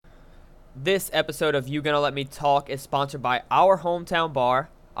This episode of You Gonna Let Me Talk is sponsored by our hometown bar,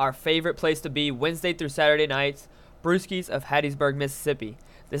 our favorite place to be Wednesday through Saturday nights, Brewskis of Hattiesburg, Mississippi.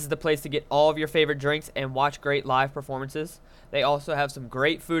 This is the place to get all of your favorite drinks and watch great live performances. They also have some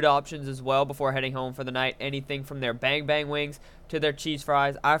great food options as well before heading home for the night. Anything from their Bang Bang wings to their cheese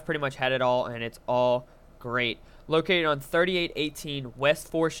fries. I've pretty much had it all, and it's all great. Located on 3818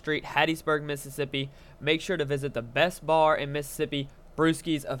 West 4th Street, Hattiesburg, Mississippi. Make sure to visit the best bar in Mississippi,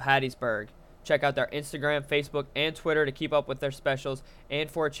 Brewskis of Hattiesburg. Check out their Instagram, Facebook, and Twitter to keep up with their specials and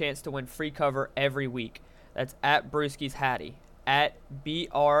for a chance to win free cover every week. That's at Brewskis Hattie, at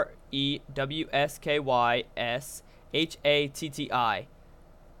BrewskysHatti,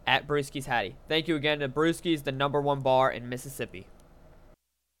 at Brewskis Hattie. Thank you again to Brewskis, the #1 bar in Mississippi.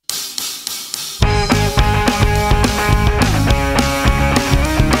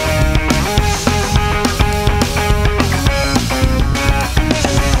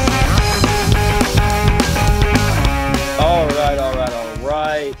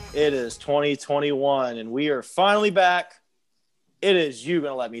 It is 2021, and we are finally back. It is You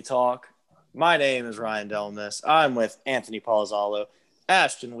Gonna Let Me Talk. My name is Ryan Delmas. I'm with Anthony Palazzolo,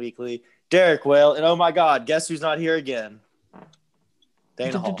 Ashton Weekly, Derek Whale, and oh my God, guess who's not here again?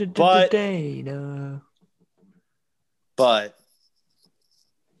 Dana Hall. But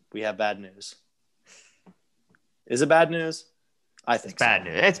we have bad news. Is it bad news? I think it's bad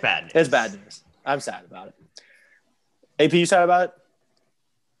news. It's bad news. It's bad news. I'm sad about it. AP, you sad about it?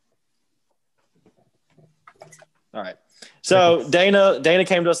 All right. So Dana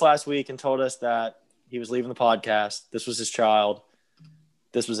came to us last week and told us that he was leaving the podcast. This was his child.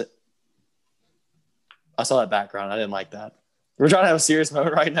 This was it. I saw that background. I didn't like that. We're trying to have a serious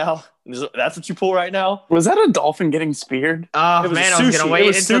moment right now. That's what you pull right now? Was that a dolphin getting speared? Oh, man, I was going to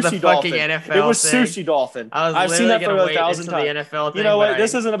wait until the fucking NFL It was thing. Sushi dolphin. I've seen that for 1,000 times. The NFL thing, you know what?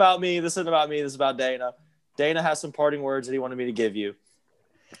 This isn't about me. This isn't about me. This is about Dana. Dana has some parting words that he wanted me to give you.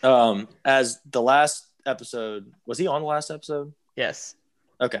 As the last episode, was he on the last episode? Yes.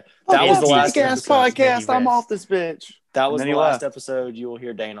 Okay. That was the last podcast. I'm off this bitch. That was the last episode you will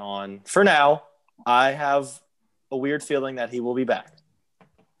hear Dana on. For now, I have a weird feeling that he will be back.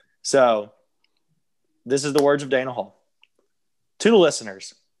 So, this is the words of Dana Hall. To the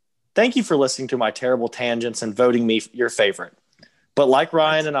listeners, thank you for listening to my terrible tangents and voting me your favorite. But like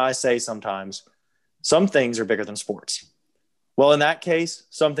Ryan and I say sometimes, some things are bigger than sports. Well, in that case,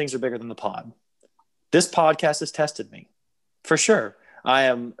 some things are bigger than the pod. This podcast has tested me. For sure. I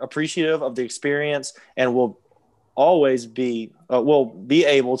am appreciative of the experience and will always be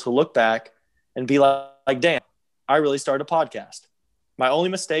able to look back and be like, damn, I really started a podcast. My only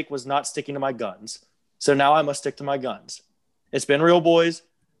mistake was not sticking to my guns. So now I must stick to my guns. It's been real, boys,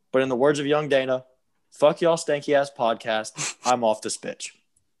 but in the words of young Dana, fuck y'all stanky ass podcast. I'm off this bitch.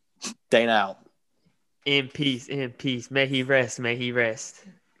 Dana out. In peace, in peace. May he rest, may he rest.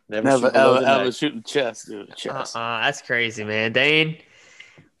 Never shooting chest, dude. Chest. That's crazy, man. Dane,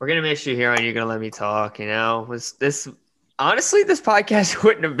 we're gonna miss you here on You're Gonna Let Me Talk. You know, honestly, this podcast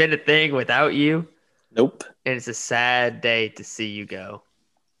wouldn't have been a thing without you. Nope. And it's a sad day to see you go.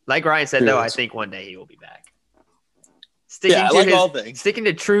 Like Ryan said, though, I think one day he will be back. Sticking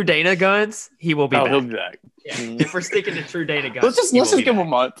to true Dana guns, he will be back. He'll be back. Yeah. If we're sticking to true Dana guns, let's just give him a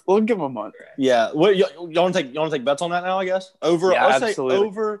month. We'll give him a month. Yeah. What you want to take bets on that now? I guess over. Yeah, let's absolutely. Say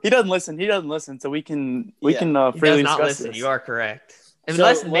over. He doesn't listen. So we can freely he does not discuss listen. this. You are correct.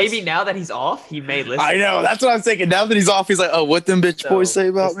 Unless maybe now that he's off, he may listen. I know. That's what I'm thinking. Now that he's off, he's like, oh, what them bitch boys say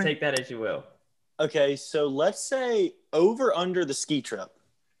about me? Take that as you will. Okay, so let's say over under the ski trip.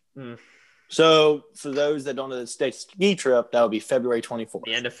 So for those that don't know the state ski trip, that would be February 24th.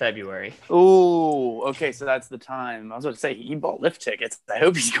 The end of February. Oh, okay. So that's the time. I was about to say he bought lift tickets. I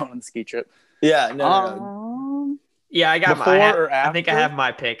hope he's going on the ski trip. Yeah, no. Yeah, I got I think I have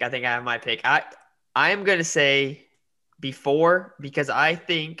my pick. I am going to say before, because I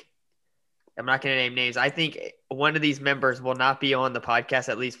think I'm not going to name names. I think one of these members will not be on the podcast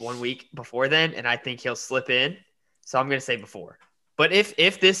at least 1 week before then, and I think he'll slip in. So I'm going to say before. But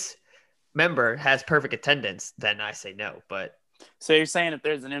if this member has perfect attendance, then I say no. But so you're saying if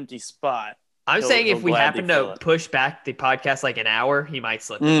there's an empty spot, I'm saying if we happen to push back the podcast like an hour, he might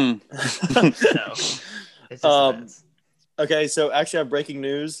slip in. So it's just okay, so actually I have breaking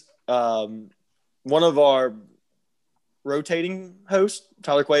news. One of our rotating hosts,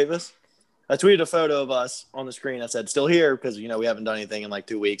 Tyler Cuevas, I tweeted a photo of us on the screen. I said, still here, because, we haven't done anything in like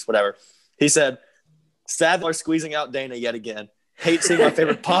 2 weeks, whatever. He said, sad are squeezing out Dana yet again. Hate seeing my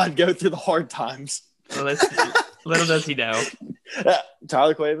favorite pod go through the hard times. Well, little does he know.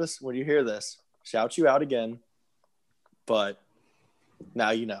 Tyler Cuevas, when you hear this, shout you out again. But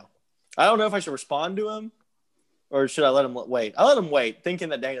now you know. I don't know if I should respond to him or should I let him wait. I let him wait, thinking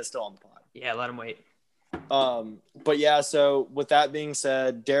that Dana's still on the pod. Yeah, let him wait. But yeah, so with that being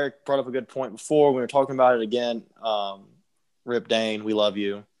said, Derek brought up a good point before. We were talking about it again. Rip Dane, we love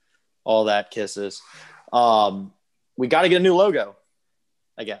you. All that kisses. We got to get a new logo,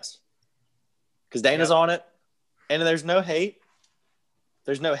 I guess, because Dana's on it, and there's no hate.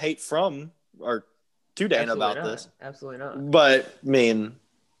 There's no hate from or to Dana about this. Absolutely not. But I mean,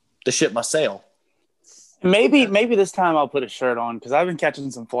 the ship must sail. Maybe this time I'll put a shirt on because I've been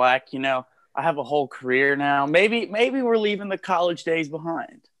catching some flack. You know, I have a whole career now. Maybe we're leaving the college days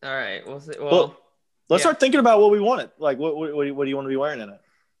behind. All right. We'll see. Well, let's start thinking about what we wanted. Like, what do you want to be wearing in it?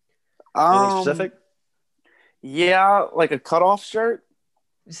 Anything specific? Yeah, like a cutoff shirt.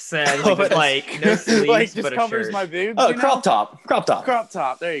 Sad, like no sleeves, like just but covers a shirt. my boobs. Oh, crop top. Crop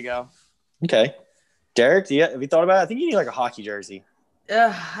top. There you go. Okay. Derek, have you thought about it? I think you need like a hockey jersey. I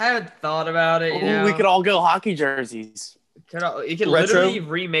haven't thought about it. We could all go hockey jerseys. You could Retro? literally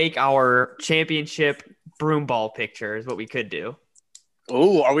remake our championship broom ball picture is what we could do.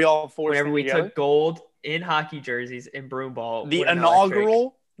 Oh, are we all forced Whenever we together? took gold in hockey jerseys and broom ball. The with an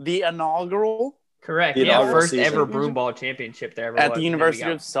inaugural. Correct. The Yeah, inaugural first season. ever broom ball championship there ever At was, the and then we University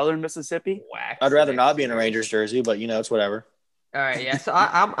got of Southern Mississippi. waxed I'd rather the not next be in a year. Rangers jersey, but it's whatever. All right, yeah. So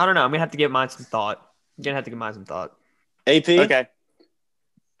I don't know. I'm gonna have to give mine some thought. AP, Okay.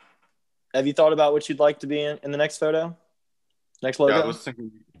 have you thought about what you'd like to be in the next photo? Next logo? Yeah,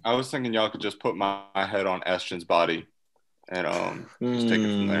 I was thinking y'all could just put my head on Eston's body and just take it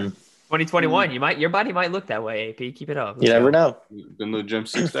from there. 2021. Your body might look that way. AP, keep it up. You never know. Been to the gym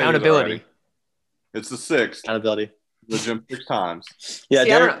 6 days Accountability. already. It's the 6th. Accountability. The gym 6 times. Yeah,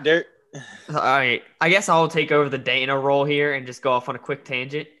 See, I don't Derek. All right. I guess I'll take over the Dana role here and just go off on a quick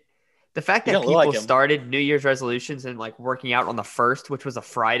tangent. The fact You that don't people look like him. started New Year's resolutions and like working out on the 1st, which was a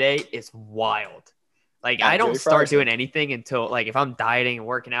Friday, is wild. Like Yeah, I don't Joey start Frierson. doing anything until like if I'm dieting and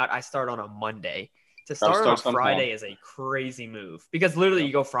working out, I start on a Monday. To start on a start sometime. Friday is a crazy move because literally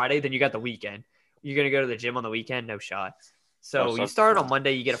you go Friday, then you got the weekend. You're gonna go to the gym on the weekend, no shot. So Gotta you start start on sometime.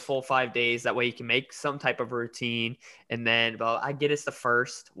 Monday, you get a full 5 days. That way you can make some type of routine. And then, well, I get it's the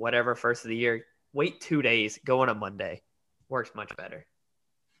first of the year. Wait 2 days, go on a Monday. Works much better.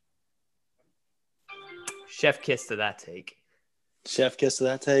 Chef kiss to that take. Chef kiss to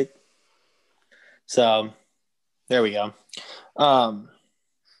that take. So, there we go.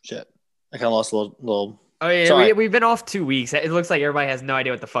 Shit. I kind of lost a little. Oh yeah, Sorry. we've been off 2 weeks. It looks like everybody has no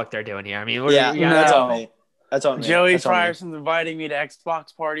idea what the fuck they're doing here. I mean, Yeah, that's No. on me. That's on me. Joey That's on me. Frierson's inviting me to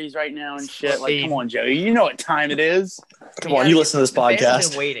Xbox parties right now and shit. Like, Hey. come on, Joey. You know what time it is. Come on, you listen to this The fans have podcast.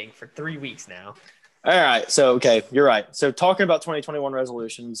 been waiting for 3 weeks now. All right. So, okay, you're right. So, talking about 2021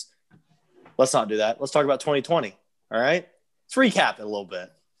 resolutions, let's not do that. Let's talk about 2020. All right. Let's recap it a little bit.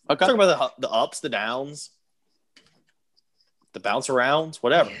 Okay. Talk about the ups, the downs, the bounce arounds,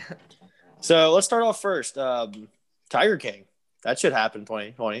 whatever. So, let's start off first. Tiger King. That should happen in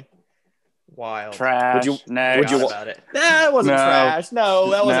 2020. Wild. Trash. Would you- Next. would you- Forgot about it. Nah, it wasn't No. trash. No,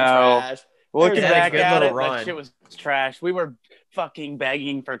 that wasn't No. trash. Looking They had a back good at little it, run. that shit was trash. We were fucking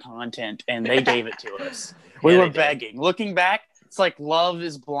begging for content, and they gave it to us. We Yeah, were they did. begging. Looking back, it's like Love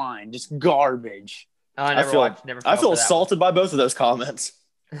is Blind, just garbage. Oh, I never feel- watched. Never. I fell feel for that assaulted by both of those comments.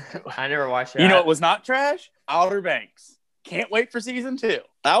 one. I never watched that. You know what was not trash? Outer Banks. Can't wait for season 2.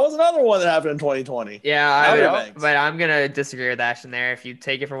 That was another one that happened in 2020. Yeah, Outer I would, Banks. but I'm gonna disagree with Ashton there. If you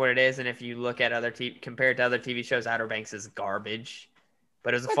take it for what it is, and if you look at compared to other TV shows, Outer Banks is garbage.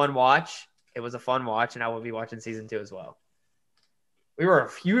 But it was a fun watch. It was a fun watch, and I will be watching season 2 as well. We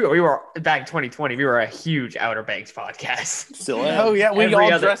were back in 2020. We were a huge Outer Banks podcast. Still Oh am. yeah, we Every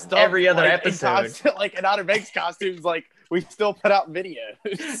all other- dressed up every other like, episode. like in Outer Banks costumes. Like we still put out videos.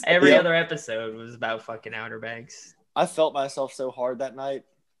 Every Yep. other episode was about fucking Outer Banks. I felt myself so hard that night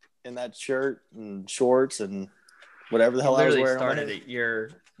in that shirt and shorts and whatever the You hell I was literally wearing. started it.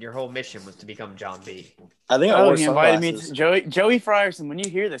 Your whole mission was to become John B. I think I Oh, wore he invited me sunglasses. to Joey Frierson. When you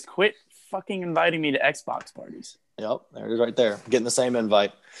hear this, quit fucking inviting me to Xbox parties. Yep, there it is right there. Getting the same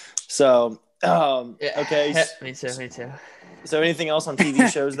invite. So, okay. Me too. So anything else on TV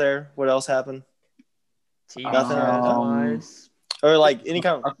shows there? What else happened? TV Nothing wise. Or like any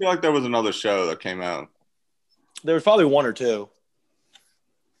kind of, I feel like there was another show that came out. there was probably one or two.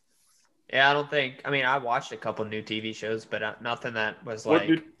 Yeah, I don't think. I mean, I watched a couple new TV shows, but nothing that was What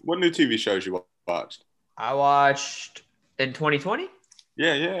like. what new TV shows you watched? I watched in 2020.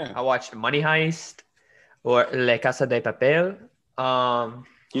 Yeah. I watched Money Heist or Le Casa de Papel.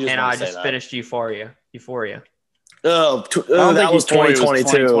 You And wanna I say just that. finished Euphoria. Oh, I don't that think was Euphoria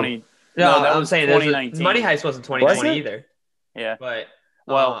 2022. No, that I'm was saying 2019. Money Heist wasn't Was 2020 it? either. Yeah. But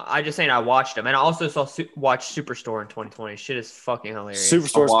Well, I just saying I watched them, and I also watched Superstore in 2020. Shit is fucking hilarious.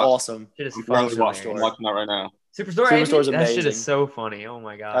 Superstore's watched- awesome. Shit is I'm fucking currently watching, hilarious. I'm watching that right now. Superstore, Superstore's that shit amazing. is so funny. Oh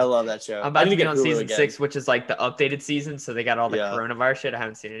my god. I love that show. I'm about I need to get get on Hulu season again. 6, which is like the updated season, so they got all the Yeah. coronavirus shit. I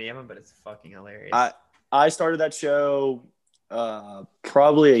haven't seen any of them, but it's fucking hilarious. I started that show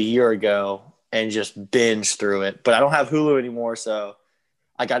probably a year ago and just binged through it. But I don't have Hulu anymore, so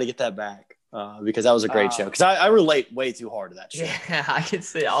I got to get that back because that was a great show. Because I relate way too hard to that show. Yeah, I can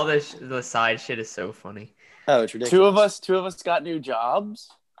see all the side shit is so funny. Oh, it's ridiculous. two of us got new jobs,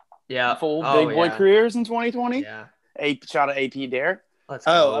 Yeah, full Oh, big boy yeah. careers in 2020. Yeah, Shout out AP Derek. let's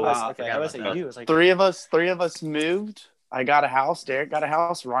Oh, go. I was, I okay. forgot I was about saying that. you. It's like Three of us moved. I got a house. Derek got a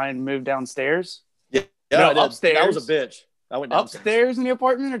house. Ryan moved downstairs. yeah, No, I did. upstairs. That was a bitch. I went downstairs. Upstairs in the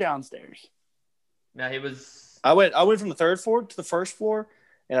apartment or downstairs? No, he was. I went from the third floor to the first floor,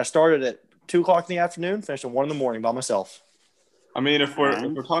 and I started at 2:00 in the afternoon, finished at 1 in by myself. I mean, if we're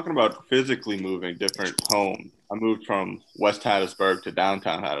talking about physically moving different homes, I moved from West Hattiesburg to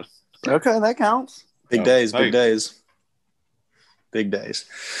downtown Hattiesburg. Okay, that counts. Big Oh, days, big thanks. days. Big days.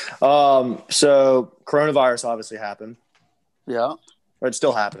 So coronavirus obviously happened. Yeah. Or it's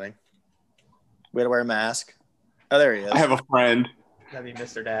still happening. We had to wear a mask. Oh, there he is. I have a friend. That'd be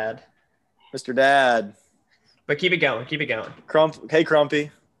Mr. Dad. Mr. Dad. But keep it going. Keep it going. Hey, Crumpy.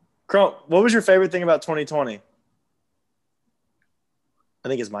 Crump, what was your favorite thing about 2020? I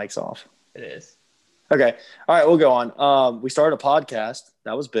think his mic's off. It is. Okay. All right, we'll go on. We started a podcast.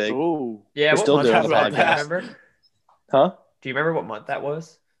 That was big. Ooh. Yeah, We're what still month doing was the that? Do you podcast. remember? Huh? Do you remember what month that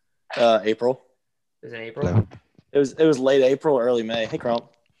was? April. It was in April. Hello. It was late April, early May. Hey, Crump.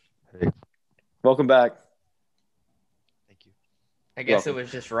 Hey, Welcome back. thank you. I guess Welcome. it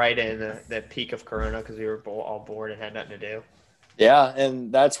was just right in the peak of Corona because we were all bored and had nothing to do. Yeah,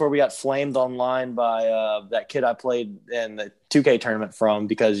 and that's where we got flamed online by that kid I played in the 2K tournament from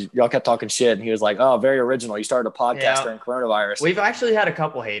because y'all kept talking shit, and he was like, "Oh, very original. You started a podcast Yeah. during coronavirus." We've actually had a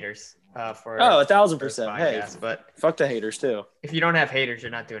couple haters for 1,000%. Hey, podcasts, but fuck the haters too. if you don't have haters,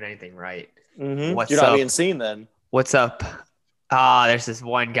 you're not doing anything right. Mm-hmm. What's You're not up? being seen then. What's up? There's this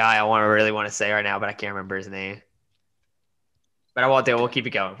one guy I really want to say right now, but I can't remember his name. But I won't do it. We'll keep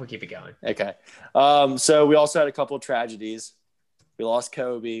it going. Okay. So we also had a couple of tragedies. We lost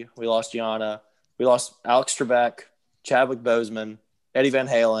Kobe. We lost Gianna. We lost Alex Trebek, Chadwick Boseman, Eddie Van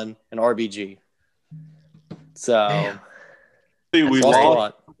Halen, and RBG. So Damn. See, we lost a lost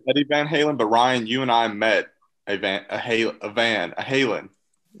lot. Eddie Van Halen, but Ryan, you and I met a Halen.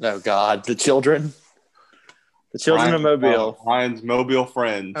 Oh God, the children. The children of Mobile. Ryan's Mobile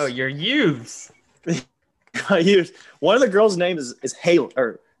friends. Oh, your youths. One of the girls' name is Halen,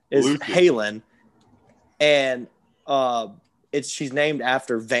 or is Lucy. Halen, and she's named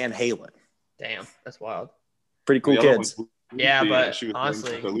after Van Halen. Damn, that's wild. Pretty cool The other kids. one's Lucy, Yeah, but and she was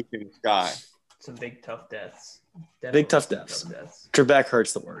honestly- named after Lucy in the Sky. Some big tough deaths. Big tough Definitely deaths. Trebek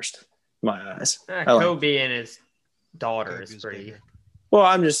hurts the worst, in my eyes. I like- Kobe and his daughter Kobe is was pretty. bigger. Well,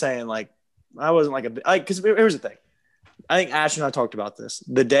 I'm just saying, like, I wasn't because here's the thing. I think Ash and I talked about this.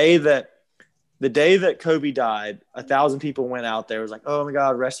 The day that Kobe died, 1,000 people went out there. It was like, oh my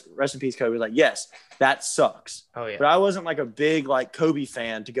God, rest in peace, Kobe. Like, yes, that sucks. Oh yeah, But I wasn't like a big like Kobe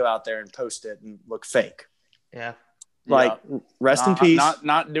fan to go out there and post it and look fake. yeah. Like, rest in peace.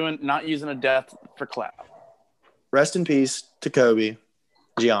 Not using a death for clout. Rest in peace to Kobe,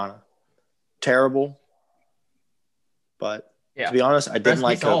 Gianna. Terrible. But Yeah. to be honest, I Rest didn't in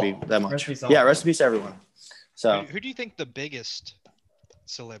like peace all. Kobe that much. Rest in peace all. Yeah, rest in peace, everyone. So Who do you think the biggest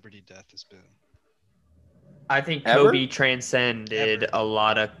celebrity death has been? I think Ever? Kobe transcended Ever. a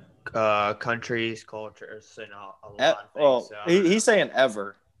lot of countries, cultures, and a lot of things. well, so, he's saying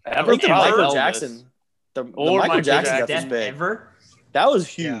ever. I Ever think the Ever? Michael Elvis. Jackson. The Or Michael Michael Jackson Jackson. death was death big. ever? That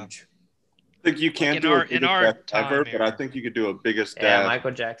was Yeah. huge. I think you can't in do our- a biggest in our death time ever, but I era. think you could do a biggest Yeah, death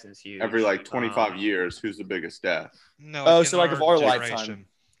Michael Jackson's huge. every like 25 years. Who's the biggest death? No. Oh, in so like of our lifetime. generation.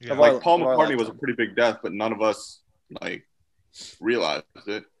 Yeah. Of our- Like Paul our McCartney was a lifetime. pretty big death, but none of us like realized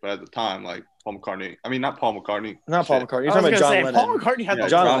it. But at the time, like Paul McCartney. I mean, not Paul McCartney. Not Paul Shit. McCartney. You're I was talking about gonna John say, Paul Lennon. McCartney had Yeah, the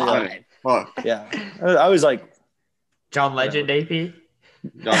John line. Lennon. Fuck. Yeah. I was like, John Legend, AP.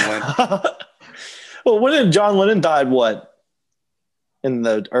 John Lennon. well, when did John Lennon died? What? In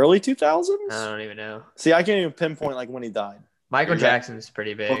the early 2000s? I don't even know. See, I can't even pinpoint like when he died. Michael Yeah. Jackson's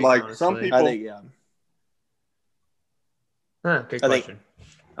pretty big. But, like, honestly. some people- I think, yeah. Good I think- question.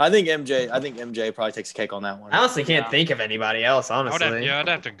 I think MJ probably takes a cake on that one. I honestly can't think of anybody else. I'd Honestly, I'd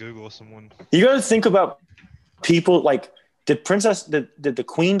have to Google someone. You got to think about people like did the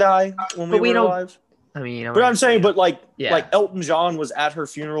Queen die when But we we were don't- alive? I mean, But I'm saying, but like Yeah. like Elton John was at her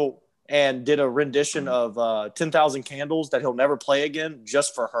funeral and did a rendition of 10,000 Candles that he'll never play again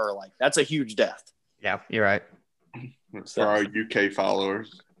just for her. Like, that's a huge death. Yeah, you're right. For our UK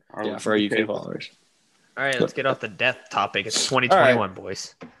followers. For our UK followers. All right, let's get off the death topic. It's 2021,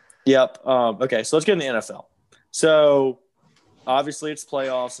 boys. Yep. Okay, so let's get into the NFL. So obviously it's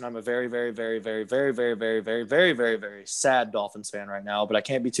playoffs, and I'm a very, very, very, very, very, very, very, very, very, very, very sad Dolphins fan right now. But I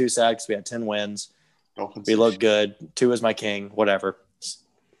can't be too sad because we had 10 wins. Dolphins. We look good. 2 is my king. Whatever.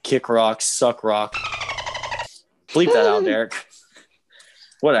 Kick rock, suck rock. Bleep that out, Derek.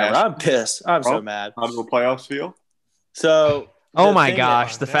 Whatever. I'm pissed. I'm so mad. How does the playoffs feel? So. Oh my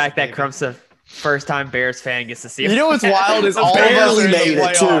gosh, the fact that Crump's the first-time Bears fan gets to see You know what's wild is all of us Barely are in the made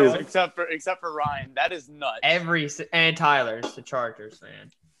it, playoffs, too. except for Ryan. That is nuts. and Tyler's the Chargers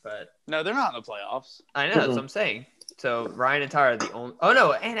fan, but No, they're not in the playoffs. I know that's what I'm saying. So Ryan and Tyler are the only. Oh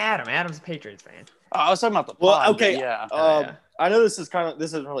no, and Adam. Adam's a Patriots fan. Oh, I was talking about the Well, pod, okay. but yeah. Yeah. I know this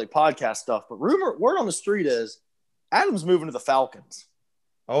isn't really podcast stuff, but word on the street is Adam's moving to the Falcons.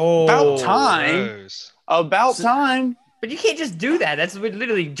 Oh, About time. Gross. About time. But you can't just do that. That's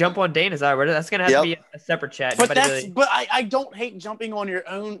literally jump on Dana's eye. That's gonna have to be a separate chat. But Nobody I don't hate jumping on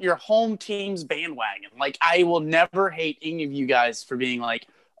your home team's bandwagon. Like, I will never hate any of you guys for being like,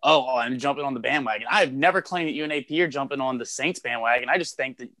 oh, I'm jumping on the bandwagon. I have never claimed that you and AP are jumping on the Saints bandwagon. I just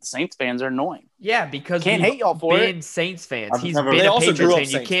think that the Saints fans are annoying. Yeah, because Can't we've hate y'all for been it. Saints fans. I've He's never- been They a also grew Patriots up fan.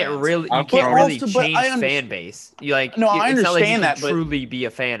 You Saints can't fans. really But change I understand- fan base. You like No, I it's not like you understand can that, but truly be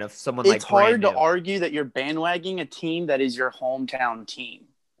a fan of someone like It's hard to brand new. argue that you're bandwagging a team that is your hometown team.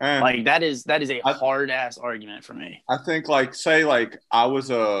 And Like, that is a I- hard ass argument for me. I think, say I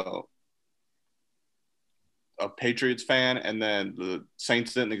was a Patriots fan, and then the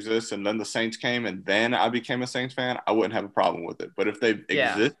Saints didn't exist, and then the Saints came, and then I became a Saints fan, I wouldn't have a problem with it. But if they've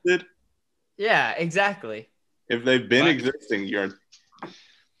Yeah. existed, Yeah, exactly. if they've been Right. existing your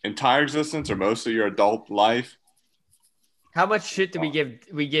entire existence or most of your adult life, How much shit do we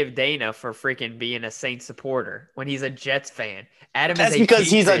give Dana for freaking being a Saints supporter when he's a Jets fan? Adam That's is a because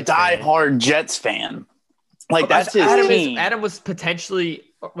he's a Patriots fan. diehard Jets fan. Like, that's his Adam team. Adam was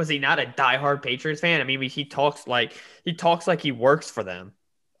he not a diehard Patriots fan? I mean, he talks like he works for them.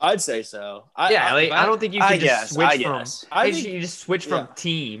 I'd say so. I don't think you I can just guess, switch I from. guess. I think think- you just switch yeah. from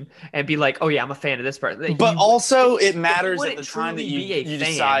team and be like, oh yeah, I'm a fan of this person. But also, it matters at wouldn't the time that truly be a you fan.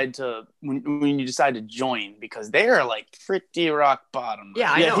 decide to when you decide to join, because they are like pretty rock bottom.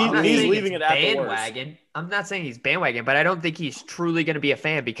 Yeah, I Yeah, know. he- I'm not he's saying leaving it's it at the worst. bandwagon. I'm not saying he's bandwagon, but I don't think he's truly going to be a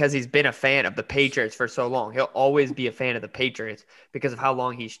fan because he's been a fan of the Patriots for so long. He'll always be a fan of the Patriots because of how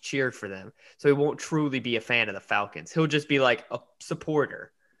long he's cheered for them. So he won't truly be a fan of the Falcons. He'll just be like a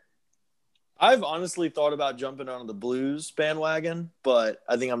supporter. I've honestly thought about jumping on the Blues bandwagon, but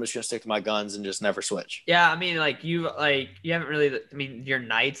I think I'm just gonna stick to my guns and just never switch. Yeah, I mean, you haven't really. I mean, your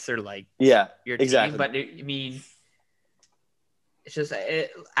Knights are like Yeah, your exactly. team, but I mean, it's just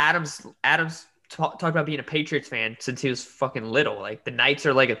Adams talked about being a Patriots fan since he was fucking little. Like the Knights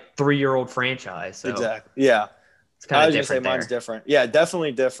are like a 3-year-old franchise, so exactly. Yeah, it's I kind of was gonna say different there. mine's different. Yeah,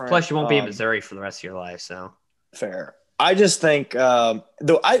 definitely different. Plus, you won't be in Missouri for the rest of your life, so Fair. I just think, I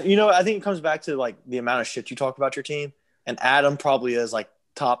think it comes back to like the amount of shit you talk about your team, and Adam probably is like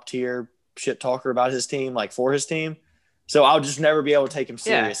top tier shit talker about his team, like for his team. So I'll just never be able to take him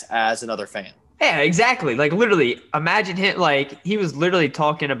serious as another fan. yeah, exactly. Like literally, imagine him like he was literally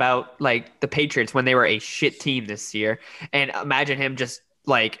talking about like the Patriots when they were a shit team this year, and imagine him just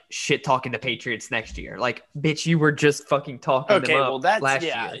like shit talking the Patriots next year. Like, bitch, you were just fucking talking Okay, them up well, that's last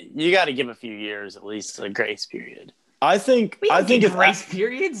yeah. year. You got to give a few years at least a grace period. I think if grace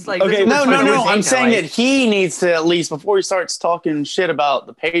periods, like Okay, that's what No, we're trying to I'm say saying now, that he needs to, at least before he starts talking shit about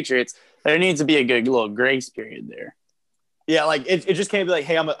the Patriots, there needs to be a good little grace period there. yeah, like it just can't be like,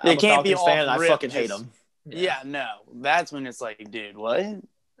 hey, I'm a can't be Falcons fan and I off-rip, fucking hate just- them. Yeah, no, that's when it's like, dude, what?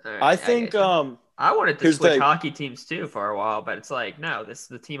 All right, I think get you. I wanted to here's switch the- hockey teams too for a while, but it's like, no, this is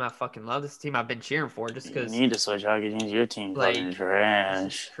the team I fucking love. This is the team I've been cheering for just You because. need to switch hockey teams. Your team's Like- fucking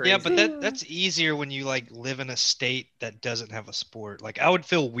trash. Yeah, but that's easier when you like live in a state that doesn't have a sport. Like I would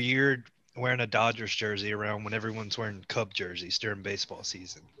feel weird wearing a Dodgers jersey around when everyone's wearing Cub jerseys during baseball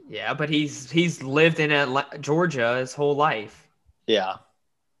season. Yeah, but he's lived in Georgia his whole life. Yeah.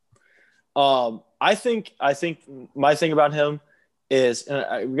 I think my thing about him is, and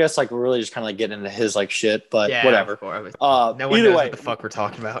I guess like we're really just kind of like getting into his like shit, but Yeah, whatever. of course. No No one either knows way, what the fuck we're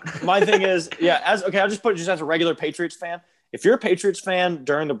talking about. my thing is, I'll just put it just as a regular Patriots fan. If you're a Patriots fan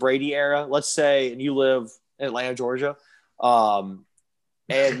during the Brady era, let's say, and you live in Atlanta, Georgia,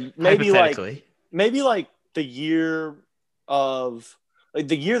 and maybe like the year of like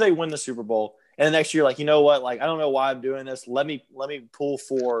the year they win the Super Bowl, and the next year, like, you know what, like I don't know why I'm doing this. Let me pull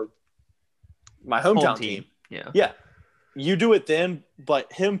for my Home hometown team. team. Yeah. Yeah. You do it then,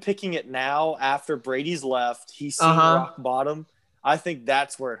 but him picking it now after Brady's left, he's seen rock bottom. I think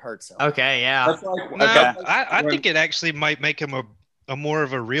that's where it hurts him. Okay, yeah. That's like, No, that's like I when- think it actually might make him a more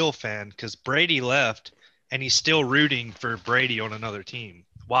of a real fan because Brady left and he's still rooting for Brady on another team.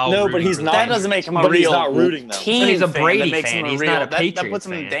 No, but rooting he's for not- the That doesn't Patriots. make him a But he's real not rooting, though. team But he's a fan. Brady That makes fan. him a He's real, not a that Patriots puts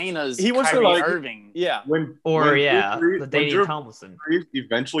him in fan. Dana's He wants to, Kyrie like- Irving. Yeah. when Or when yeah, Drew Brees- the when Danian Drew Tomlinson. Brees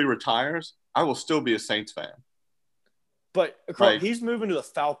eventually retires, I will still be a Saints fan. But Like- he's moving to the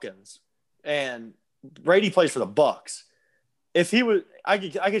Falcons, and Brady plays for the Bucks. If he was, I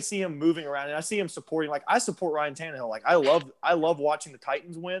could see him moving around, and I see him supporting. Like I support Ryan Tannehill. Like I love watching the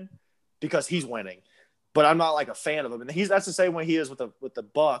Titans win because he's winning. But I'm not like a fan of him, and that's the same way he is with the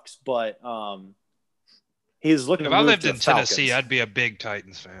Bucks. But he's looking. If to I move lived to in the Tennessee, Falcons. I'd be a big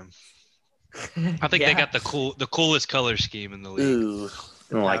Titans fan. I think they got the coolest color scheme in the league. Ooh,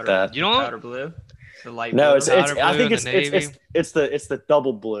 I don't like that. You know Powder blue. The light No, blue. it's Powder I blue think and the navy. it's the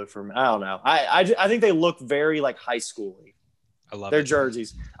double blue for me. I don't know. I think they look very like high school-y. I love Their it.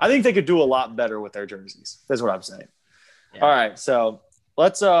 jerseys. I think they could do a lot better with their jerseys. That's what I'm saying. Yeah. All right, so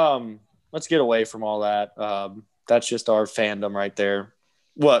let's get away from all that. That's just our fandom right there.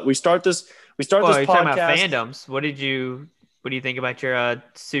 What we start this Well, this you're talking about podcast. fandoms. What do you think about your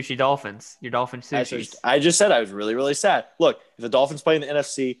sushi Dolphins? Your Dolphin sushis? I just said I was really, really sad. Look, if the Dolphins play in the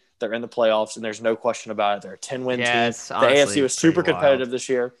NFC, they're in the playoffs, and there's no question about it. They're a 10-win Yeah, team. it's The honestly AFC was super pretty wild. competitive this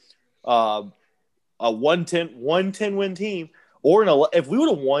year. A 1-10-win team, or if we would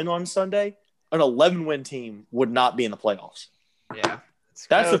have won on Sunday, an 11-win team would not be in the playoffs. Yeah.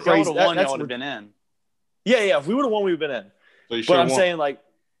 That's So the if y'all crazy. would've won, That's y'all would have been in. Yeah. If we would have won, we would have been in. So you But should I'm have saying, like,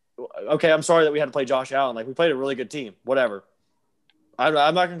 okay, I'm sorry that we had to play Josh Allen. Like, we played a really good team. Whatever. I'm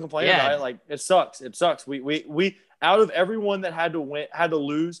not going to complain Yeah. about it. Like, it sucks. It sucks. We out of everyone that had to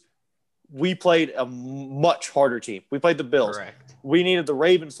lose, we played a much harder team. We played the Bills. Correct. We needed the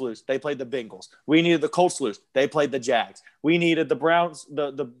Ravens to lose. They played the Bengals. We needed the Colts to lose. They played the Jags. We needed the Browns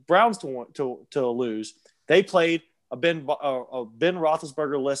to lose. They played a Ben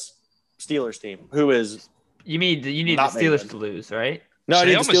Roethlisberger-less Steelers team, who is You need the Not very Steelers good. to lose, right? no, So I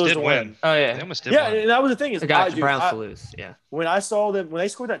they need the almost Steelers did to win. win. Oh They yeah. almost did Yeah, win. and that was the thing is, I got dude, the Browns to lose. Yeah. when I saw them when they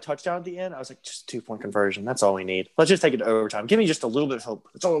scored that touchdown at the end, I was like, just 2-point conversion. That's all we need. Let's just take it to overtime. Give me just a little bit of hope.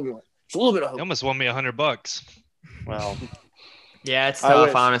 That's all we want. Just a little bit of They hope. almost won me $100. Well, Yeah, it's I tough,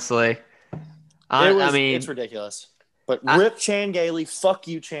 wish. honestly. I mean, it's ridiculous. But I- rip Chan Gailey. Fuck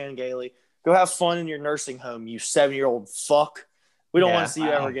you, Chan Gailey. Go have fun in your nursing home, you 7-year-old fuck. We don't Yeah. want to see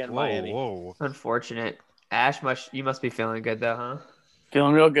you ever again in Whoa, Miami. whoa. unfortunate. Ash, you must be feeling good though, huh?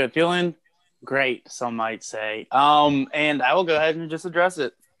 Feeling real good. Feeling great, some might say. And I will go ahead and just address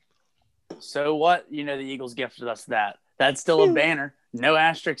it. So what? The Eagles gifted us that. That's still a banner. No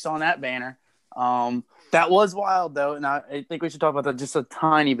asterisks on that banner. That was wild though, and I think we should talk about that just a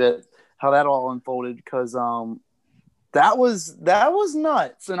tiny bit, how that all unfolded, because that was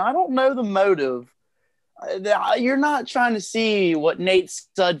nuts, and I don't know the motive. You're not trying to see what Nate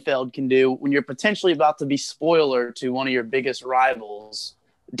Sudfeld can do when you're potentially about to be spoiler to one of your biggest rivals,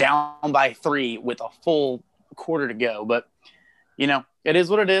 down by 3 with a full quarter to go. But it is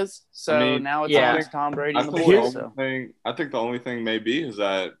what it is. So I mean, now it's yeah. on Tom Brady I and the think, boys. I think the only thing maybe is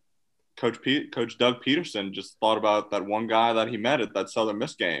that Coach Doug Peterson just thought about that one guy that he met at that Southern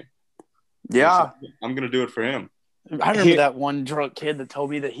Miss game. Yeah, I'm going to do it for him. I remember Here- that one drunk kid that told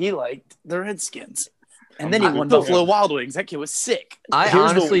me that he liked the Redskins. And then he I'm won not- Buffalo Wild Wings. That kid was sick. I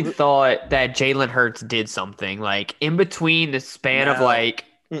Here's honestly the- thought that Jalen Hurts did something like in between the span of No.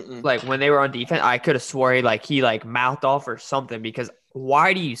 like when they were on defense. I could have swore he mouthed off or something because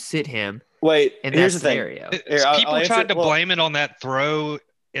why do you sit him Wait, in here's that the thing. scenario? Here, I'll People answer tried it. to Well- blame it on that throw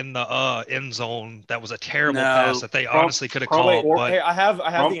in the end zone. That was a terrible No. pass that they honestly could have called. Wait, But hey, I have the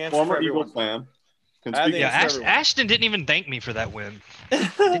answer for Former everyone. Eagles fan. Can I have speak the yeah, answer for everyone. Ashton didn't even thank me for that win.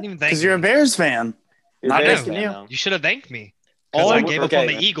 Didn't even thank Because me. you're a Bears fan. You're Not Bears asking fan you. now. You should have thanked me because All I I'm- gave up okay. on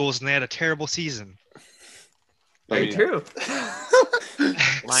the Eagles and they had a terrible season. Very mean, true.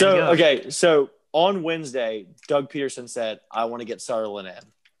 So on Wednesday, Doug Peterson said, "I want to get Sutherland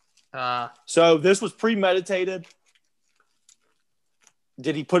in." So this was premeditated.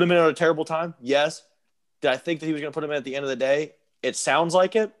 Did he put him in at a terrible time? Yes. Did I think that he was going to put him in at the end of the day? It sounds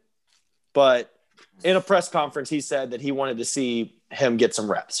like it. But in a press conference, he said that he wanted to see him get some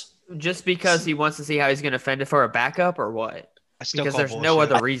reps. Just because he wants to see how he's going to fend it for a backup or what? I still Because call there's no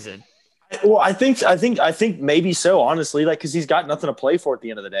bullshit. other reason. Well, I think maybe so, honestly, because he's got nothing to play for at the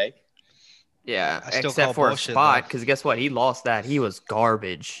end of the day. Yeah, I still except call for a bullshit, spot though. because guess what? He lost that. He was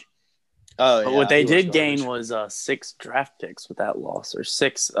garbage. Oh, But yeah, what they he was did garbage. gain was 6 draft picks with that loss, or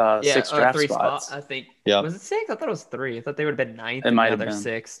six Yeah, six draft 3 spots. I think. Yeah. Was it 6? I thought it was 3. I thought they would have been 9th, It and might now have they're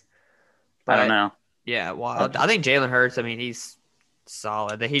been. 6th. I don't know. Yeah, well, I think Jalen Hurts. I mean, he's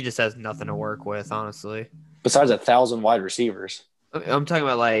solid. He just has nothing to work with, honestly. Besides 1,000 wide receivers. I'm talking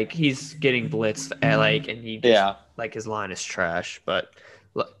about like he's getting blitzed at and he just, Yeah. like his line is trash. But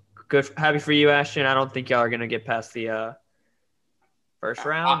look, good, happy for you, Ashton. I don't think y'all are gonna get past the first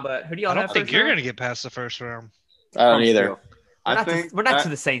round. But who do y'all I don't have think first you're round? gonna get past the first round. I don't either. We're not to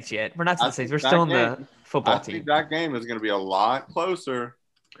the Saints yet. We're not to I the Saints. think We're still in that the football I team. think that game is going to be a lot closer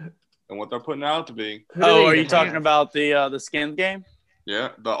than what they're putting out to be. Who do Oh, they are you even talking have? about the Skins game? Yeah,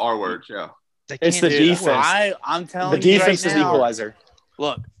 the R words. Yeah. They It's can't the do defense. that. I'm The telling you defense right is the now. equalizer.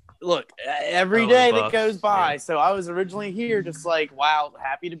 Look, every Oh, day the that Bucks, goes by. yeah. So I was originally here just like, wow,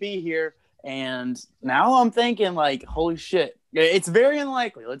 happy to be here. And now I'm thinking like, holy shit. It's very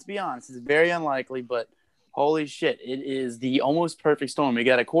unlikely. Let's be honest. It's very unlikely, but holy shit. It is the almost perfect storm. We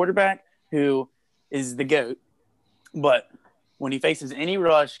got a quarterback who is the GOAT, but when he faces any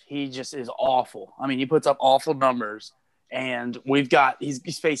rush, he just is awful. I mean, he puts up awful numbers. And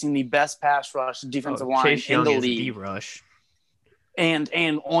he's facing the best pass rush defensive line Chase in Young the is league. D-rush. And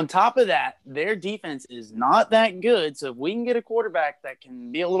on top of that, their defense is not that good. So if we can get a quarterback that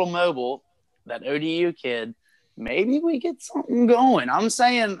can be a little mobile, that ODU kid, maybe we get something going. I'm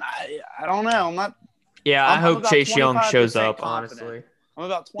saying I don't know. Yeah, I I'm hope about Chase Young shows 25% up. confident. Honestly, I'm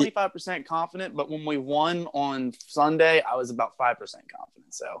about 25% confident, but when we won on Sunday, I was about 5%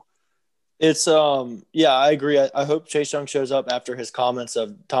 confident. So It's yeah, I agree. I hope Chase Young shows up after his comments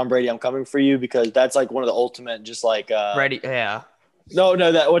of Tom Brady, I'm coming for you, because that's like one of the ultimate just like ready? Yeah, No,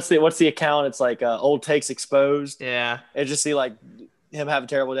 that what's the account? It's like old takes exposed. yeah. And just see like him have a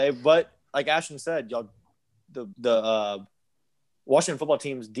terrible day. But like Ashton said, y'all the Washington football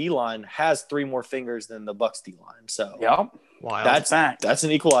team's D line has 3 more fingers than the Bucks D line. So yeah, Wild. that's a fact. that's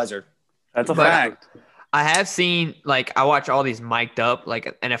an equalizer. That's a But- fact. I have seen like I watch all these mic'd up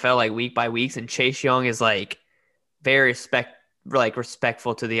like NFL like week by weeks, and Chase Young is like very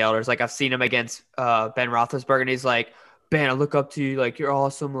respectful to the elders. Like I've seen him against Ben Roethlisberger, and he's like, "Ben, I look up to you. Like you're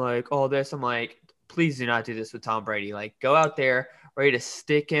awesome. Like all this." I'm like, please do not do this with Tom Brady. Like go out there ready to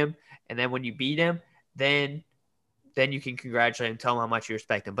stick him, and then when you beat him, then you can congratulate him, tell him how much you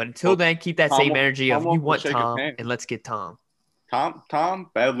respect him. But until Well, then, keep that Tom same won't- energy Tom of you won't want shake his Tom, hand. and let's get Tom. Tom,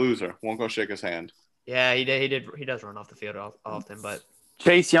 bad loser. Won't go shake his hand. Yeah, he did. He does run off the field often, but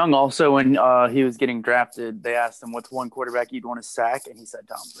Chase Young also, when he was getting drafted, they asked him what's one quarterback you'd want to sack, and he said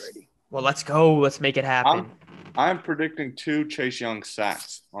Tom Brady. well, let's go. Let's make it happen. I'm predicting 2 Chase Young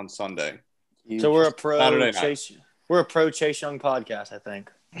sacks on Sunday. So we're a pro Saturday night. Chase. We're a pro Chase Young podcast, I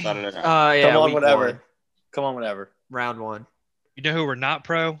think. Saturday night. Yeah, Come on, week whatever. one, Come on, whatever. round 1. You know who we're not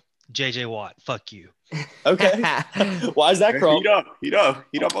pro? JJ Watt. Fuck you. Okay. Why is that, Crump? Heat up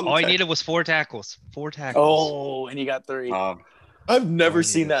on the All he tech. needed was 4 tackles. 4 tackles. Oh, and he got 3. I've never Oh,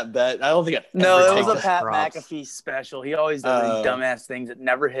 seen yeah. that bet. I don't think I've No, ever it was taken a Pat props. McAfee special. He always does these dumbass things that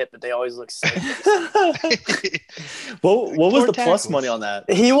never hit, but they always look sick. what was 4 the plus tackles. money on that?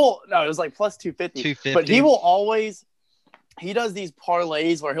 He will no, it was like plus 250. 250. But he will always he does these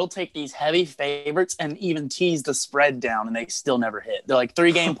parlays where he'll take these heavy favorites and even tease the spread down, and they still never hit. They're like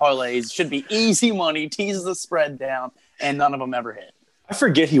 3-game parlays, should be easy money, teases the spread down, and none of them ever hit. I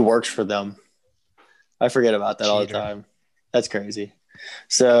forget he works for them. I forget about that all the Cheater. time. That's crazy.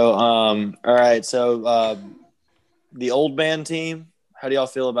 So, all right. So, the old man team, how do y'all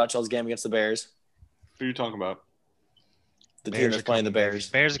feel about y'all's game against the Bears? Who are you talking about? The team Bears that's are playing the coming. Bears.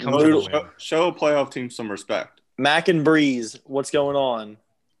 Bears are coming Brutal. to the win. Show a playoff team some respect. Mac and Breeze, what's going on?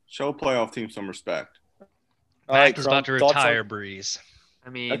 Show a playoff team some respect. All Mac right, is about to Crump, thoughts on- retire Breeze. I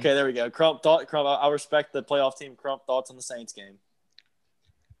mean, Okay, there we go. Crump, I respect the playoff team. Crump, thoughts on the Saints game?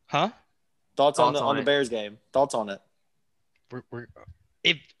 Huh? Thoughts on Thoughts on the it. Bears game? Thoughts on it? We're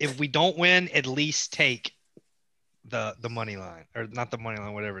if we don't win, at least take the money line, or not the money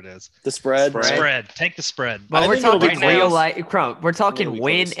line, whatever it is. The spread? Spread. Take the spread. but I we're think it'll be talking close. real life. Crump, we're It'll talking be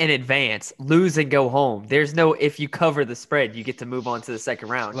win close. in advance, lose and go home. There's no if you cover the spread, you get to move on to the second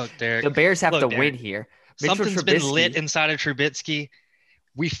round. Look, Derek. The Bears have Look, to Derek. win here. Mitchell Something's been Trubisky- lit inside of Trubisky.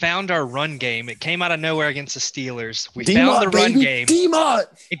 We found our run game. It came out of nowhere against the Steelers. We D-Mont, found the run baby, game. D-Mont!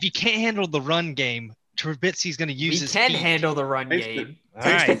 If you can't handle the run game, Trubisky's going to use We his can feet. handle the run Thanks game. All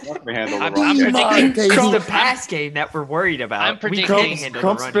right. Definitely handle the I'm run. predicting- baby. It's the pass game that we're worried about. I'm we predicting- can handle the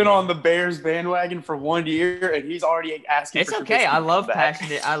Crump's run been game. on the Bears bandwagon for 1 year, and he's already asking It's for okay. Trubisky I to love come back.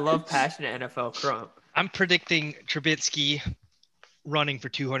 passionate. I love passionate NFL Crump. I'm predicting Trubisky running for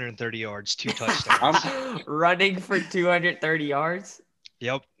 230 yards, 2 touchdowns. Running for 230 yards.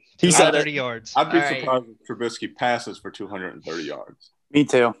 Yep. He said 230 it. yards. I'd be All right. surprised if Trubisky passes for 230 yards. Me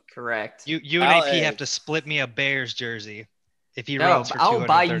too. Correct. You and AP Hey. have to split me a Bears jersey if he No, runs for I'll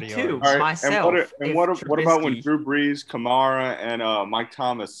buy you 230 two. yards. All right, Myself, and if what about when Trubisky- Drew Brees, Kamara, and Mike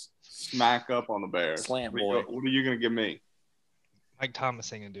Thomas smack up on the Bears? Slam, What boy. are you gonna give me? Mike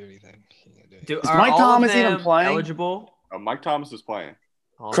Thomas ain't gonna do anything. He ain't gonna do anything. Do, Is are Mike all Thomas of even them playing? eligible? Mike Thomas is playing.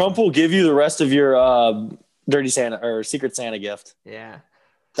 Awesome. Crump will give you the rest of your Dirty Santa or Secret Santa gift. Yeah.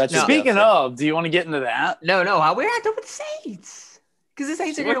 That's No. your Speaking gift. of, do you want to get into that? No, we're not done with the Saints because the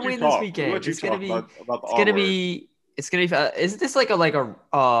Saints are Let gonna you win talk. this weekend. Let you It's gonna talk be. about the It's gonna R word. be. It's gonna be. Isn't this like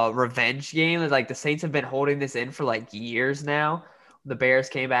a revenge game? Like the Saints have been holding this in for like years now. The Bears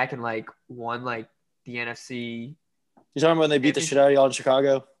came back and like won like the NFC. You talking about when they beat the shit out of y'all in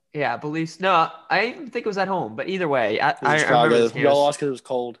Chicago? Yeah, I believe. No, I didn't think it was at home. But either way, I It was in remember Chicago. this game. Y'all lost because it was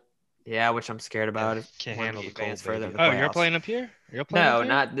cold. Yeah, which I'm scared about. Yeah, If can't when handle we the cold, advance further in baby. the Oh, you're playoffs. playing up here? You're playing No, up here?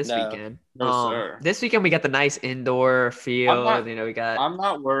 not this No. weekend. No, sir. This weekend we got the nice indoor field. not- We got. I'm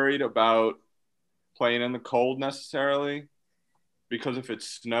not worried about playing in the cold necessarily, because if it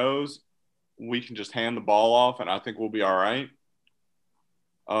snows, we can just hand the ball off, and I think we'll be all right.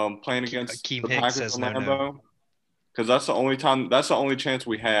 Playing against Akeem the Hicks Packers says in no, Lambeau, because that's the only time. That's the only chance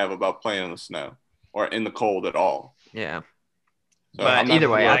we have about playing in the snow or in the cold at all. Yeah. So I'm But not either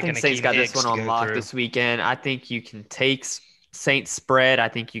way, I sure. think Like Saints Akeem got this Hicks one to on go lock through. this weekend. I think you can take Saints spread. I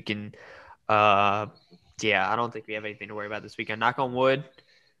think you can. Yeah, I don't think we have anything to worry about this weekend. Knock on wood.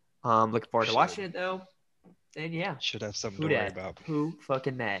 Looking forward to watching it though. And yeah, Should have something who to worry dat? about. Who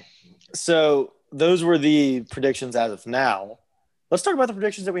fucking that? So those were the predictions as of now. Let's talk about the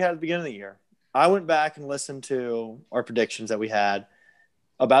predictions that we had at the beginning of the year. I went back and listened to our predictions that we had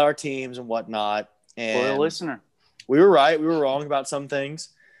about our teams and whatnot. For the And listener. we were right. We were wrong about some things.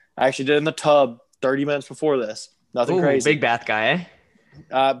 I actually did in the tub 30 minutes before this. Nothing Ooh, crazy. big bath guy,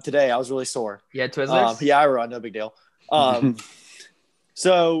 eh? Today, I was really sore. Yeah, Twizzlers. Yeah, I run. No big deal.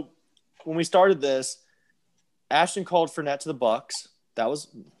 So when we started this, Ashton called Fournette to the Bucks. There's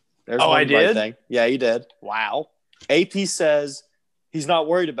Oh, one I right did? thing. Yeah, you did. Wow. AP says he's not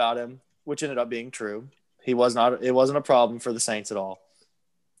worried about him, which ended up being true. It wasn't a problem for the Saints at all.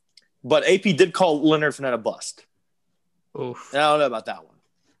 But AP did call Leonard Fournette a bust. Oof. And I don't know about that one.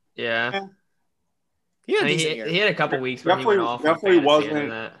 Yeah. He had I a mean, decent year. he had a couple weeks where he went off. on definitely fantasy, I know wasn't-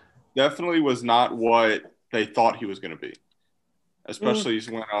 that. Definitely was not what they thought he was going to be. Especially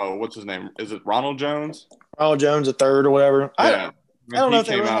when what's his name? Is it Ronald Jones? Ronald Jones, a third or whatever. I Yeah. don't know if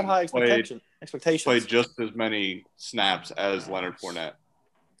they came really out had high and played expectations. played just as many snaps as Leonard Fournette.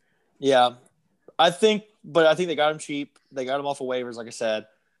 Yeah. I think they got him cheap. They got him off of waivers, like I said.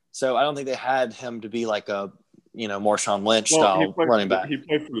 So I don't think they had him to be like a, Marshawn Lynch style running back. He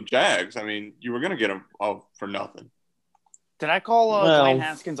played for the Jags. I mean, you were going to get him for nothing. Did I call Well- Dwayne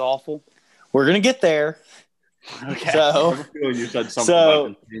Haskins awful? We're going to get there. Okay. I So have a feeling you said something So,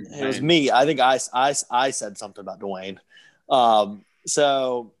 about his it was name. me. I think I said something about Dwayne.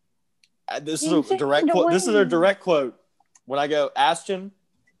 This is a direct quote. This is a direct quote. When I go, Ashton,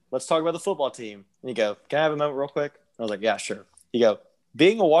 let's talk about the football team. And you go, can I have a moment real quick? I was like, yeah, sure. You go,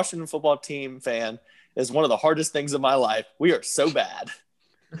 being a Washington football team fan is one of the hardest things in my life. We are so bad.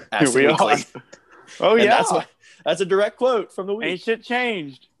 Ashton we are. Weekly. Oh, And yeah. that's a direct quote from the week. Ain't shit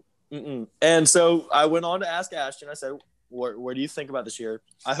changed. Mm-mm. And so I went on to ask Ashton. I said, where do you think about this year?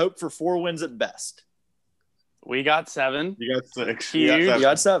 I hope for 4 wins at best. We got 7. You got 6. Huge. You got You 7.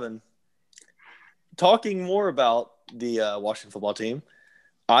 got 7. Talking more about the Washington football team,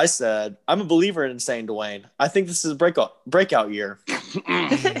 I said, I'm a believer in Insane Dwayne. I think this is a breakout year.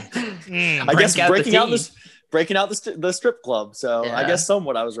 I guess breaking out the strip club. So I Yeah. guess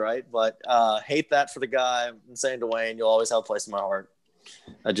somewhat I was right, but hate that for the guy. Insane Dwayne, you'll always have a place in my heart.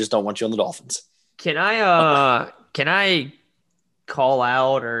 I just don't want you on the Dolphins. Can I call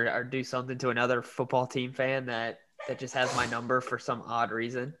out or do something to another football team fan that just has my number for some odd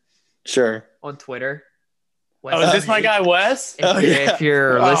reason Sure. on Twitter? Oh, is this my guy Wes? If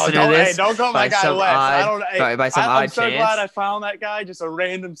you're Oh, listening to this, don't call by my guy some Wes. I odd- don't. Hey, by some I'm odd so chance. glad I found that guy. Just a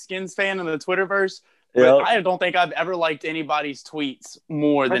random Skins fan in the Twitterverse. Yep. I don't think I've ever liked anybody's tweets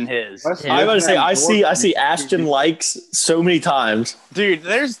more than his. Yeah. I gotta say, I see Ashton likes so many times. Dude,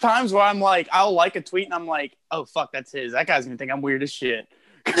 there's times where I'm like, I'll like a tweet and I'm like, oh fuck, that's his. That guy's gonna think I'm weird as shit.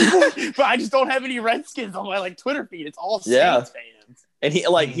 But I just don't have any Redskins on my Twitter feed. It's all Saints Yeah. fans. And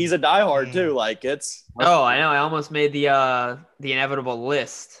he's a diehard too. Like it's Oh, I know. I almost made the inevitable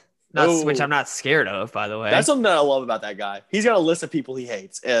list. Oh. Which I'm not scared of, by the way. that's something that I love about that guy. He's got a list of people he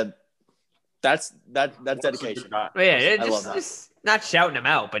hates, and that's dedication. But yeah, I love that. just not shouting him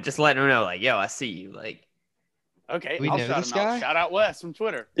out, but just letting him know, like, yo, I see you. Like, Okay, We I'll know shout this him out. guy? Shout out Wes from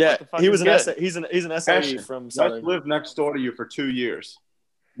Twitter. Yeah, What the fuck he is was an good? SA, he's an SAE Ashton, from Wes Southern. lived next door to you for 2 years.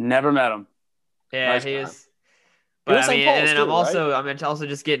 Never met him. Yeah, Nice he guy. is. But went I to St. mean, Paul's and then too, I'm also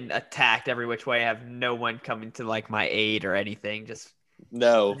just getting attacked every which way. I have no one coming to like my aid or anything.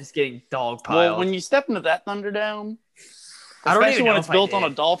 No. I'm just getting dogpiled. Well, when you step into that Thunderdome, I don't especially even when know it's if I built on a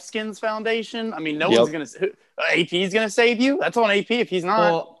did. Dolphskins foundation, I mean, no Yep. one's gonna. AP's gonna save you. That's on AP if he's not.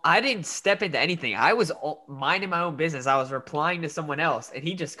 Well, I didn't step into anything. I was minding my own business. I was replying to someone else, and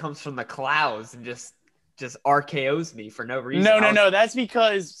he just comes from the clouds and just RKO's me for no reason. No. That's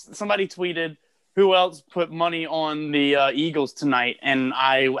because somebody tweeted who else put money on the Eagles tonight, and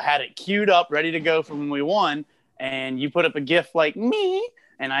I had it queued up, ready to go for when we won. And you put up a GIF like me,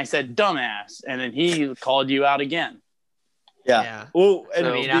 and I said dumbass, and then he called you out again. Yeah. Yeah. Well, and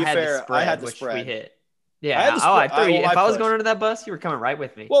I mean, to be I had fair, the spread, I had the which spread. we hit. I Yeah. had the I spread. threw you. I If I was pushed. going under that bus, you were coming right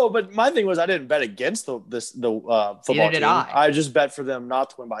with me. Well, but my thing was I didn't bet against the football Neither did team. I. I just bet for them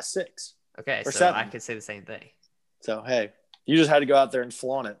not to win by 6. Okay, or so 7. I could say the same thing. So hey, you just had to go out there and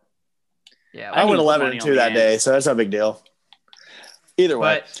flaunt it. Yeah. I I went need 11 money and on 2 the that end. day, so that's not a big deal. Either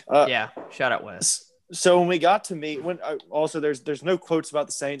way, But yeah, shout out Wes. So when we got to meet, also there's no quotes about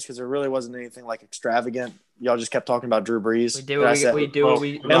the Saints because there really wasn't anything like extravagant. Y'all just kept talking about Drew Brees. We do And I what said- we do what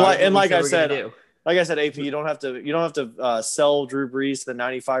we And we like- do and what like we I we're said, gonna do. Like I said, AP, you don't have to sell Drew Brees to the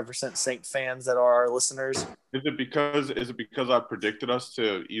 95% Saint fans that are our listeners. Is it because I predicted us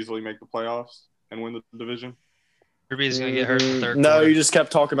to easily make the playoffs and win the division? Everybody's gonna get hurt in the third No, quarter. you just kept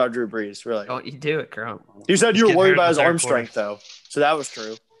talking about Drew Brees. Really, Don't you do it, Crump. you said you He's were worried getting hurt about in his the arm third quarter. strength though, so that was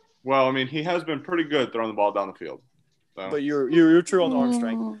true. Well, I mean, he has been pretty good throwing the ball down the field. So. But you're true on the arm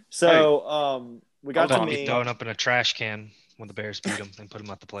strength. So we got Thought to he'd be meet. throwing up in a trash can when the Bears beat him and put him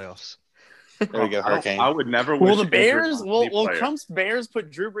out the playoffs. There we go, Hurricane. I would never. Will wish the Bears? injury on any Will player. Trump's Bears put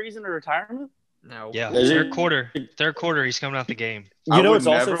Drew Brees into retirement? No. Yeah, Is third it- quarter, he's coming out the game. You I know would what's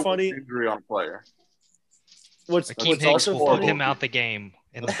also never wish funny? Injury on a player. What's Akeem what's Hicks also will put funny? him out the game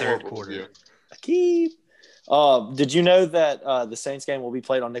in the That's third horrible quarter. review. Akeem. Did you know that the Saints game will be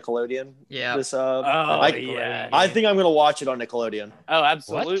played on Nickelodeon? Yeah. This Oh yeah. I think I'm gonna watch it on Nickelodeon. Oh,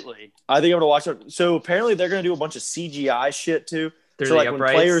 absolutely. I think I'm gonna watch it. So apparently they're gonna do a bunch of CGI shit too. Through So the like when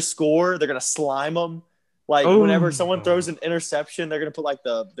uprights. players score, they're gonna slime them. Like Oh. whenever someone throws an interception, they're gonna put like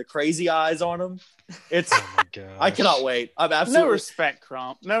the crazy eyes on them. It's Oh my god! I cannot wait. I'm No absolutely respect,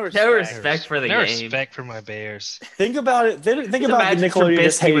 Crump. No respect. No respect for the no game. respect for my Bears. think about it. Think Just about imagine Nickelodeon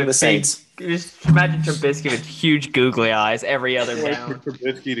just Trubisky hating with the Saints. Just imagine Trubisky with huge googly eyes every other Wait down. for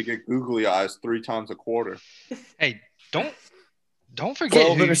Trubisky to get googly eyes 3 times a quarter. Hey, don't forget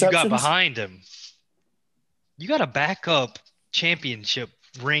 12 who you got interceptions? behind him. You got a backup championship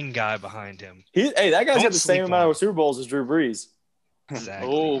ring guy behind him. Hey, that guy's Don't got the same sleep amount on of Super Bowls as Drew Brees. Exactly.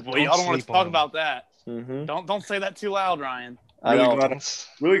 Oh, boy, y'all don't want to sleep on talk him. about that. Mm-hmm. Don't say that too loud, Ryan. I Really know. glad,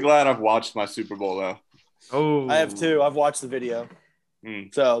 really glad I've watched my Super Bowl though. Oh, I have too. I've watched the video.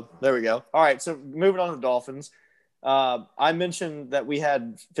 Mm. So there we go. All right. So moving on to the Dolphins. I mentioned that we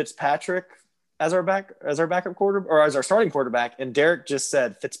had Fitzpatrick as our backup quarter or as our starting quarterback, and Derek just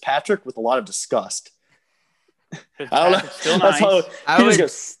said Fitzpatrick with a lot of disgust. I don't know. Still That's nice. how he just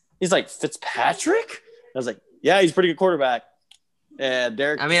goes. He's like Fitzpatrick. I was like, yeah, he's a pretty good quarterback. And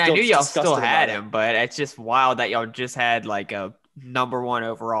Derek. I mean, I still knew y'all disgusted still about had it. him, but it's just wild that y'all just had like a number 1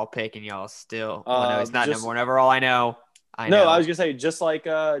 overall pick and y'all still. Well, no, he's not just- number 1 overall. I know. No, I was gonna say just like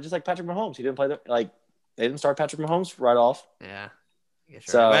Patrick Mahomes, he didn't play they didn't start Patrick Mahomes right off. Yeah. I guess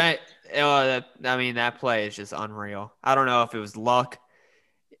So- right. But, I mean, that play is just unreal. I don't know if it was luck,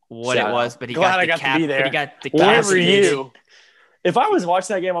 what Shout it was, out. but he Glad I got got to be there. But he got Where were decapitated. you? If I was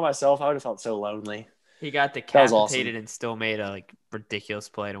watching that game by myself, I would have felt so lonely. He got was decapitated awesome. and still made a ridiculous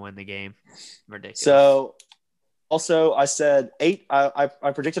play to win the game. Ridiculous. So, also, I said 8. I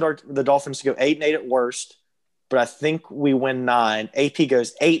predicted the Dolphins to go 8-8 at worst, but I think we win 9. AP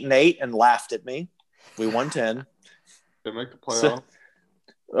goes 8-8 and laughed at me. We won 10. Did make the playoff. So-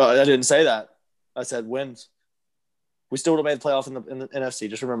 I didn't say that. I said wins. We still would have made the playoff in the NFC.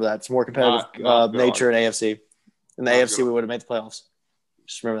 Just remember that. It's more competitive Not good nature in argument. AFC. In the Not AFC, good. we would have made the playoffs.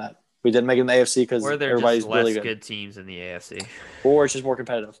 Just remember that. We didn't make it in the AFC because were there everybody's just less really good. good. teams in the AFC? Or it's just more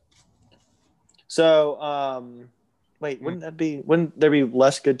competitive. So, wait, wouldn't there be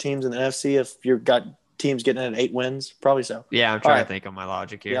less good teams in the NFC if you've got teams getting in at 8 wins? Probably so. Yeah, I'm trying right. to think of my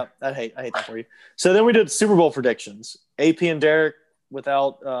logic here. Yep, I hate that for you. So then we did Super Bowl predictions. AP and Derek,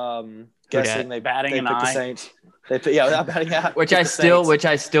 without guessing, they Batting they an picked the eye. Saints. Without batting an eye. Which picked I the still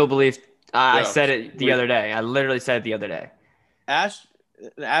Saints. believe. I Yeah. said it the other day. I literally said it the other day.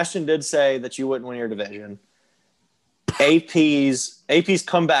 Ashton did say that you wouldn't win your division. AP's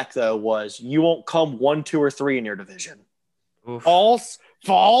comeback though was you won't come 1, 2, or 3 in your division. Oof. False.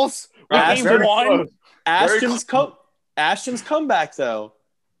 We That's came very one. close. Ashton's comeback though.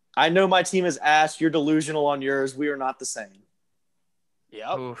 I know my team is Ash. You're delusional on yours. We are not the same.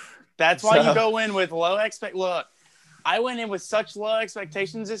 Yep. Oof. That's why So- you go in with Look, I went in with such low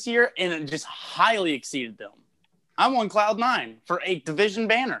expectations this year and it just highly exceeded them. I'm on cloud 9 for a division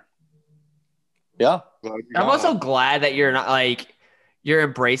banner. Yeah. I'm also glad that you're not like you're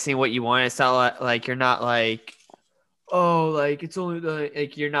embracing what you want. It's not like you're not like, oh, like it's only the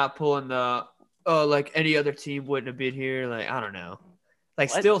like you're not pulling the like any other team wouldn't have been here. Like I don't know, like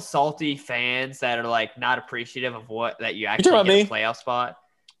What? still salty fans that are like not appreciative of what that you talking actually about get a me? playoff spot.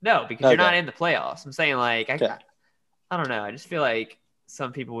 No, because you're not Okay. in the playoffs. I'm saying like Okay. I don't know. I just feel like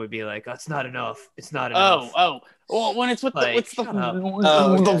some people would be like, oh, it's not enough. It's not enough. Well, when it's with Like, it's the shut up.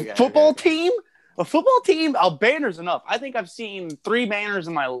 Okay, football okay. team, a football team, a banner's enough. I think I've seen 3 banners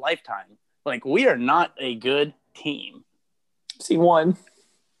in my lifetime. Like, we are not a good team. See one.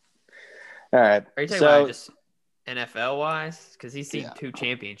 All right. Are you talking So about just NFL wise? Because he's seen Yeah. 2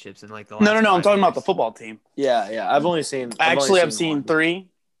 championships in like the last. No, I'm 5 talking about the years. football team. yeah. I've only seen. I've seen one. 3: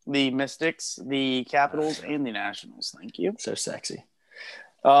 the Mystics, the Capitals, and the Nationals. Thank you. So sexy.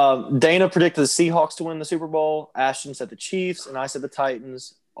 Dana predicted the Seahawks to win the Super Bowl. Ashton said the Chiefs, and I said the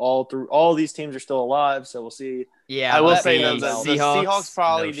Titans. All these teams are still alive, so we'll see. Yeah, I will that say that means the Seahawks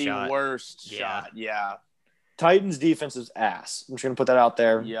probably no the shot. worst Yeah. shot. Yeah. Titans defense is ass. I'm just gonna put that out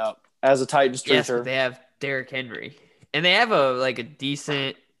there. Yep. As a Titans Yes, truther, but they have Derrick Henry, and they have a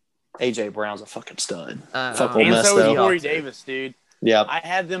decent. AJ Brown's a fucking stud. Uh, Fuck Ole And Miss, so is though. Corey Davis, dude. Yeah. I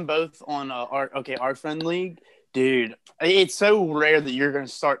had them both on our friend league. Dude, it's so rare that you're going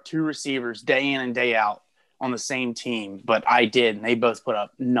to start 2 receivers day in and day out on the same team, but I did, and they both put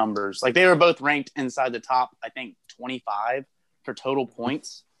up numbers. Like, they were both ranked inside the top, I think, 25 for total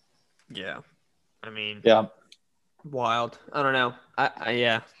points. Yeah, I mean, Yeah. wild. I don't know.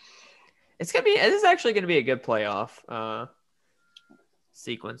 Yeah, it's gonna be. This is actually gonna be a good playoff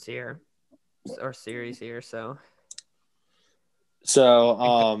sequence here or series here. So So,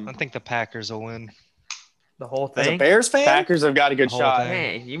 I think the Packers will win. the whole as a thing. Bears fan, Packers have got a good The whole shot. thing.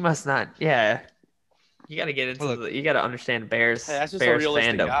 Hey, you must not. Yeah, you got to get into Look. you got to understand Bears. Hey, that's just a Bears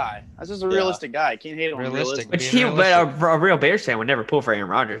realistic fandom. guy. That's just a realistic guy. Can't hate on Realistic. realism. But Being a real Bears fan would never pull for Aaron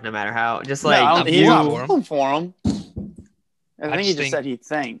Rodgers, no matter how. Just No, like I don't, he's you- not for him. pulling for him. I think he just just think- said he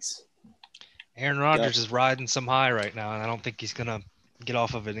thinks. Aaron Rodgers is riding some high right now, and I don't think he's gonna get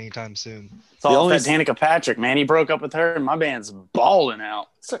off of it anytime soon. It's all only- that Danica Patrick, man. He broke up with her, and my band's balling out.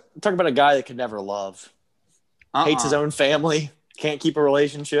 talk about a guy that could never love. Hates his own family. Can't keep a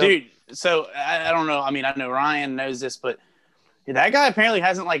relationship. Dude, so I don't know. I mean, I know Ryan knows this, but that guy apparently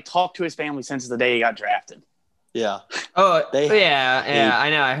hasn't like talked to his family since the day he got drafted. Yeah. Oh, They yeah. I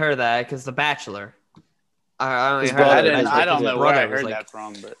know. I heard that because The Bachelor. I only His heard brother- that. I don't his know where I brother was heard like- that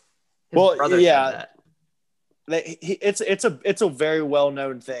from, but his Well, brother yeah. said that. It's a very well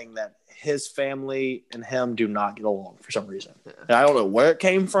known thing that his family and him do not get along for some reason. And I don't know where it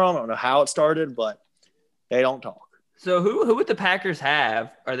came from. I don't know how it started, but they don't talk. So who would the Packers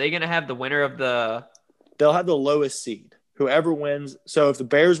have? Are they going to have the winner of the? They'll have the lowest seed. Whoever wins. So if the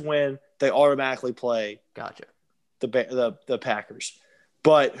Bears win, they automatically play Gotcha. the Packers.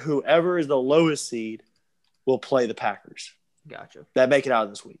 But whoever is the lowest seed will play the Packers. Gotcha. That make it out of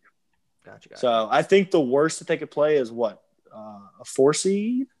this week. Gotcha. So I think the worst that they could play is what? A 4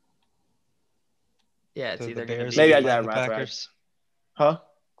 seed? Yeah, it's So either the going Bears to will be. Maybe be I playing did the that right. Packers. Huh?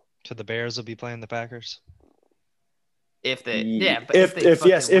 So the Bears will be playing the Packers. If they, yeah, but if they fucking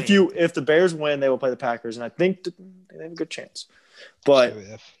yes, win. if the Bears win, they will play the Packers, and I think they have a good chance. But Just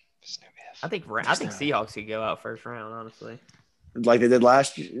no if. Just no if. I think Seahawks could go out first round. Honestly, like they did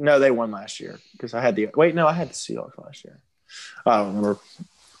last year, no, they won last year because I had the Seahawks last year. I don't remember.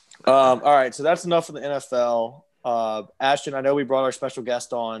 All right, so that's enough for the NFL. Ashton, I know we brought our special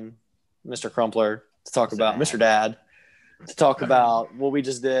guest on, Mr. Crumpler, to talk about Mr. Dad, to talk about what we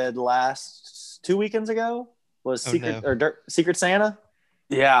just did last 2 weekends ago. Was Secret Santa?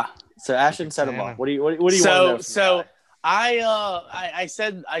 yeah. So Ashton set him up. What do you want to know? From the guy? I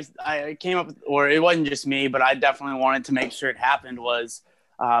said I came up with, or it wasn't just me, but I definitely wanted to make sure it happened. Was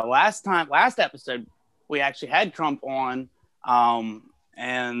last episode we actually had Crump on,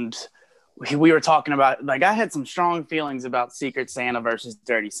 and we were talking about, like, I had some strong feelings about Secret Santa versus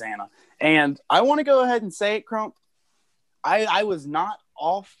Dirty Santa, and I want to go ahead and say it, Crump. I was not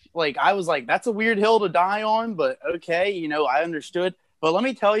off. Like, I was like, that's a weird hill to die on, but okay, I understood. But let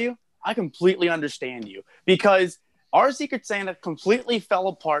me tell you, I completely understand you, because our Secret Santa completely fell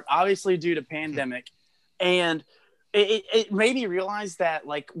apart, obviously due to pandemic. And it made me realize that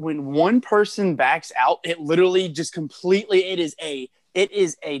like when one person backs out, it literally just completely it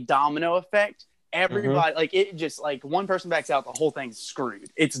is a domino effect. Everybody like it just like one person backs out, the whole thing's screwed.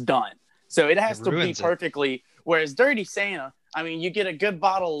 It's done. So it has to be ruins it. perfectly. Whereas Dirty Santa, I mean, you get a good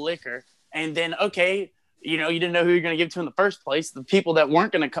bottle of liquor, and then okay, you didn't know who you're going to give to in the first place. The people that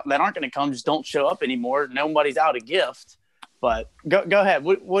aren't going to come just don't show up anymore. Nobody's out a gift. But go ahead.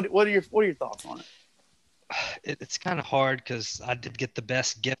 What are your thoughts on it? It's kind of hard because I did get the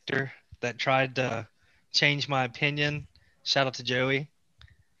best gifter that tried to change my opinion. Shout out to Joey.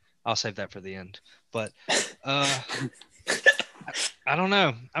 I'll save that for the end. But I don't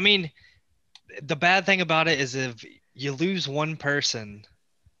know. I mean, the bad thing about it is if you lose one person,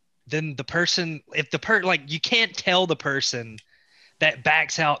 then the person, like you can't tell the person that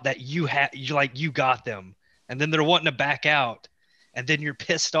backs out that you got them, and then they're wanting to back out, and then you're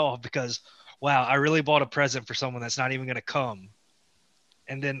pissed off because wow, I really bought a present for someone that's not even going to come.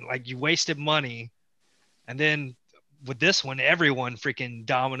 And then like you wasted money. And then with this one, everyone freaking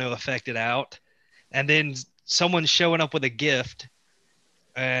domino affected out. And then someone's showing up with a gift.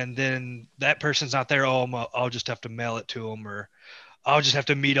 And then that person's not there. Oh, I'll just have to mail it to them, or I'll just have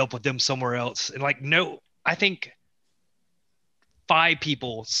to meet up with them somewhere else. And like, no, I think 5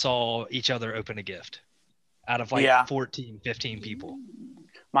 people saw each other open a gift out of like 14, 15 people.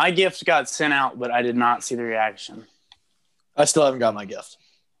 My gift got sent out, but I did not see the reaction. I still haven't got my gift.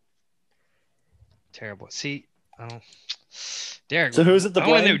 Terrible. See, Derek. So who's at the I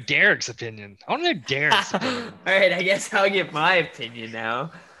want to blame? know Derek's opinion. All right, I guess I'll give my opinion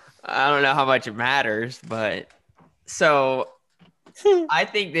now. I don't know how much it matters, but so I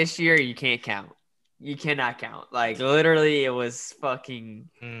think this year you can't count. You cannot count. Like literally, it was fucking.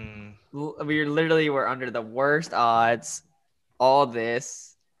 We were under the worst odds. All this.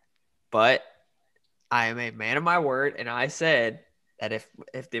 But I am a man of my word, and I said that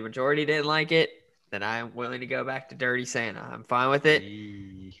if the majority didn't like it, then I'm willing to go back to Dirty Santa. I'm fine with it.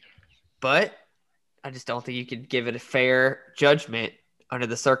 But I just don't think you could give it a fair judgment under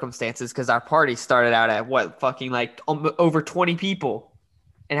the circumstances because our party started out at over 20 people.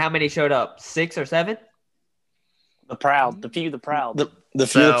 And how many showed up? 6 or 7? The proud. The few the proud. The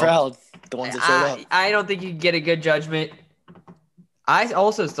few the proud. The ones that showed up. I don't think you can get a good judgment. I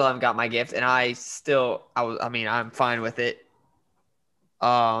also still haven't got my gift, and I'm fine with it.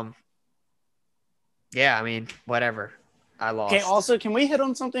 Yeah, I mean, whatever. I lost. Okay, also, can we hit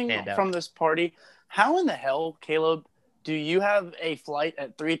on something from this party? How in the hell, Caleb, do you have a flight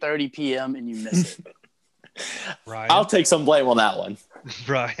at 3:30 p.m. and you miss it? Ryan. I'll take some blame on that one.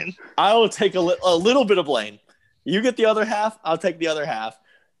 Ryan. I will take a little bit of blame. You get the other half, I'll take the other half.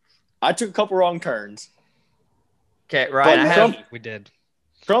 I took a couple wrong turns. Okay, Ryan, we did.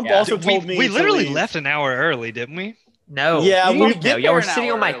 Trump also told me we literally left an hour early, didn't we? No. Yeah, y'all were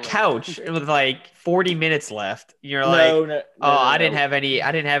sitting on my couch with like 40 minutes left. You're like, I didn't have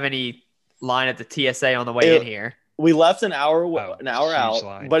any line at the TSA on the way in here. We left an hour out,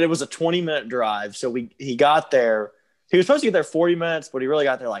 line. But it was a 20-minute drive. So he got there. He was supposed to get there 40 minutes, but he really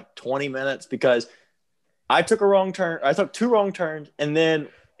got there like 20 minutes because I took a wrong turn. I took 2 wrong turns, and then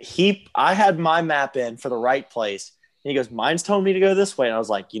I had my map in for the right place. And he goes, mine's telling me to go this way. And I was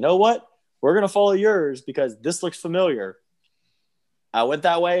like, you know what? We're going to follow yours because this looks familiar. I went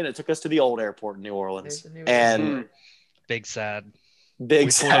that way, and it took us to the old airport in New Orleans. And big sad.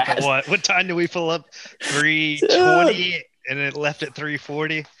 Big sad. Up at what time did we pull up? 3:20, and it left at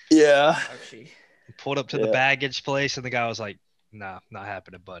 3:40. Yeah. Pulled up to the baggage place, and the guy was like, "Nah, not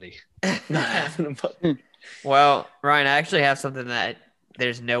happening, buddy." Not happening, buddy. Well, Ryan, I actually have something that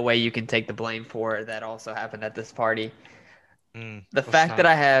there's no way you can take the blame for that also happened at this party. The fact that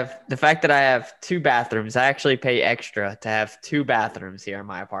I have 2 bathrooms, I actually pay extra to have 2 bathrooms here in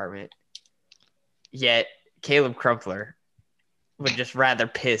my apartment. Yet Caleb Crumpler would just rather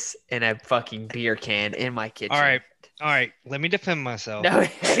piss in a fucking beer can in my kitchen. All right. Let me defend myself. No,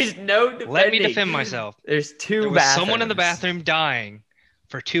 there's no defending. Let me defend myself. There's 2 there was bathrooms. someone in the bathroom dying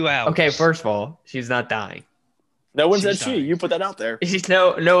for 2 hours. Okay, first of all, she's not dying. No one said She's dying. You put that out there.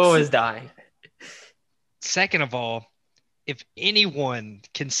 No one was dying. Second of all, if anyone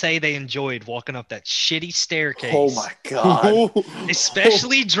can say they enjoyed walking up that shitty staircase, Oh my god!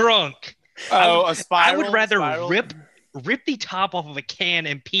 especially drunk, a spiral. I would rather spiral. rip the top off of a can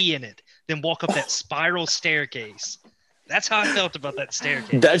and pee in it than walk up that spiral staircase. That's how I felt about that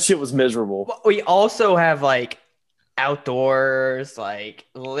staircase. That shit was miserable. But we also have like outdoors, like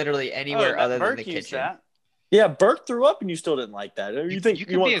literally anywhere other than the kitchen. That. Yeah, Bert threw up and you still didn't like that. You think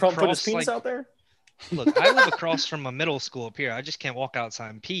could you want be Crump put his across, penis like- out there? Look, I live across from a middle school up here. I just can't walk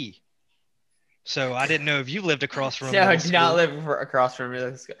outside and pee. So I didn't know if you lived across from a No, middle do not school. live across from me.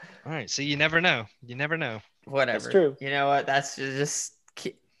 All right, so you never know. You never know. Whatever. That's true. You know what? That's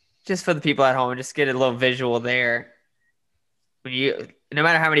just for the people at home. Just get a little visual there. No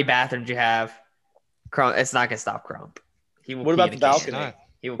matter how many bathrooms you have, Crump, it's not gonna stop Crump. He will. What pee about in the a can. balcony? Not.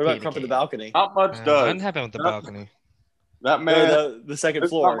 He will What pee about in a Crump in the can. balcony? Not much Nothing does. happened with the That- balcony. That No, man, the second It's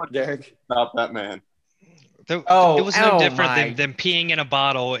floor, not much- Derek. stop that man. Oh, It was no oh different my. than peeing in a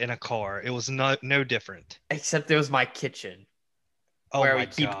bottle in a car. It was no different. Except it was my kitchen Oh where my we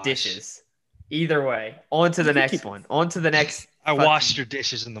keep gosh. dishes. Either way, on to the next one. On to the next. I fucking- washed your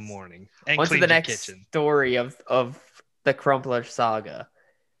dishes in the morning and On to cleaned the your next kitchen. story of the Crumpler saga.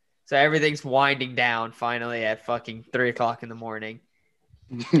 So everything's winding down finally at fucking 3:00 in the morning.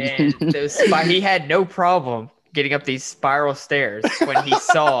 And he had no problem getting up these spiral stairs when he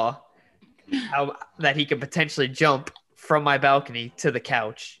saw that he could potentially jump from my balcony to the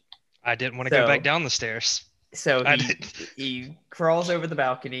couch. I didn't want to go So- back down the stairs. So I he, did. he crawls over the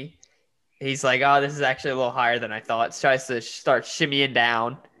balcony. He's like, "Oh, this is actually a little higher than I thought." Tries to start shimmying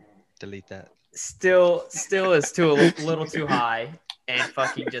down. Delete that. Still is a little too high, and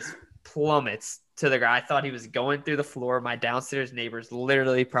fucking just plummets to the ground. I thought he was going through the floor. My downstairs neighbors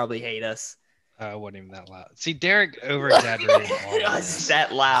literally probably hate us. It wasn't even that loud. See, Derek over exaggerated all of It's this.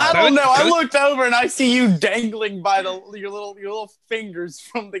 that I loud. don't know. I Both- looked over and I see you dangling by your little fingers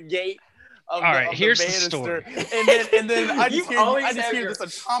from the gate. Of All the, right, of here's the banister. story. And then I You just hear, always I just have hear your- this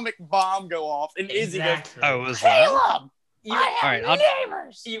atomic bomb go off, and Izzy goes, Exactly. Oh, it was loud. "Caleb, You, I have All right, I'll-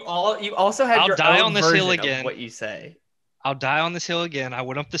 neighbors." you also have I'll your die own on this hill version of again. what you say. I'll die on this hill again. I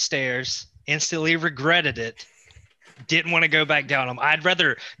went up the stairs, instantly regretted it. Didn't want to go back down them. I'd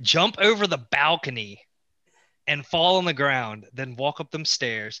rather jump over the balcony and fall on the ground than walk up them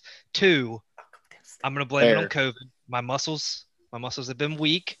stairs. 2, I'm gonna blame it on COVID. My muscles have been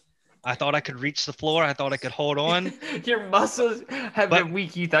weak. I thought I could reach the floor. I thought I could hold on. Your muscles have But- been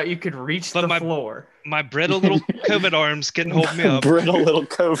weak. You thought you could reach but the my- floor. My brittle little COVID arms couldn't hold me up, Brittle little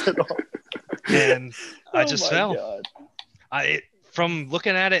COVID. arm. and I just Oh my fell. God. From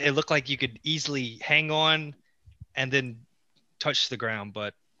looking at it, it looked like you could easily hang on and then touch the ground.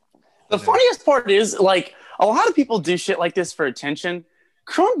 But The funniest part is, like, a lot of people do shit like this for attention.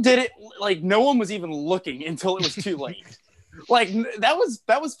 Crump did it like no one was even looking until it was too late. Like that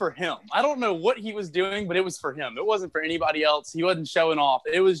was for him. I don't know what he was doing, but it was for him. It wasn't for anybody else. He wasn't showing off.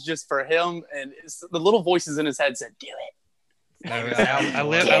 It was just for him. And the little voices in his head said, "Do it." no, I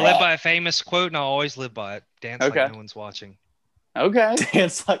live by a famous quote, and I'll always live by it. Dance Okay. like no one's watching. Okay.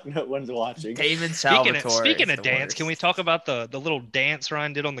 Dance like no one's watching. Damon Speaking Salvatore. speaking is of the dance, worst. can we talk about the little dance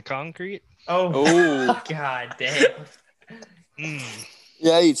Ryan did on the concrete? Oh, Oh. God damn. Mm.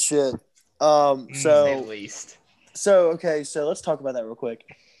 Yeah, I eat shit. At So least. okay, so let's talk about that real quick.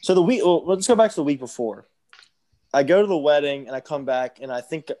 So let's go back to the week before. I go to the wedding and I come back and I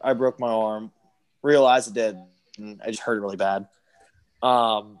think I broke my arm. Realize I did. And I just hurt it really bad.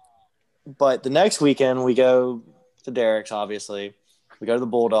 But the next weekend we go to Derek's. Obviously, we go to the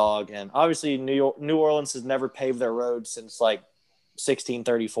Bulldog, and obviously New Orleans has never paved their roads since like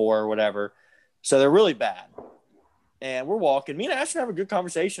 1634 or whatever. So they're really bad. And we're walking. Me and Ashton have a good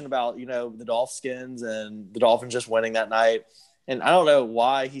conversation about, the Dolphins and the Dolphins just winning that night. And I don't know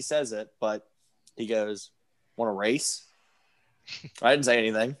why he says it, but he goes, "Want to race?" I didn't say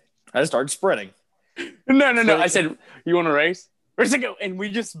anything. I just started sprinting. No. I said, "You want to race?" Where's it go? And we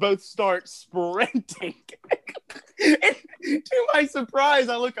just both start sprinting. And to my surprise,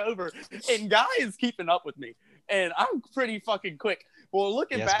 I look over, and Guy is keeping up with me. And I'm pretty fucking quick. Well,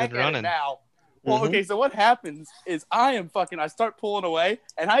 looking Yeah, it's back been at it running. now, well, Mhm. okay, so what happens is I start pulling away,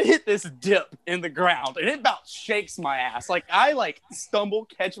 and I hit this dip in the ground, and it about shakes my ass. Like, I, stumble,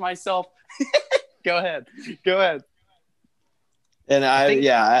 catch myself. Go ahead. And I think-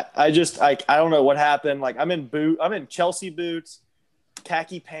 don't know what happened. Like I'm in Chelsea boots,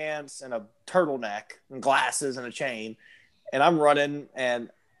 khaki pants, and a turtleneck, and glasses, and a chain, and I'm running. And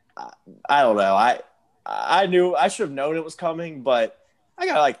I don't know. I knew I should have known it was coming, but I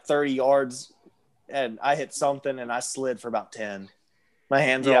got like 30 yards, and I hit something, and I slid for about 10. My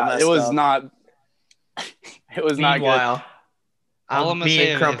hands are all Yeah, messed it was up. not. It was not good. Meanwhile, All I'm gonna me say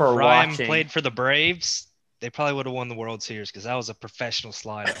and is Crump if are Ryan watching. played for the Braves, they probably would have won the World Series because that was a professional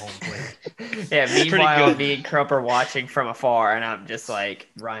slide at home plate. Yeah, Pretty meanwhile, good. me and Crump are watching from afar, and I'm just like,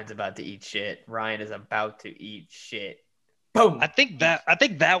 Ryan's about to eat shit. Ryan is about to eat shit. Boom. I think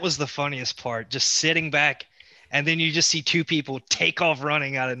that was the funniest part, just sitting back, and then you just see two people take off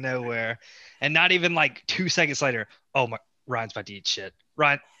running out of nowhere, and not even like 2 seconds later, oh my, Ryan's about to eat shit.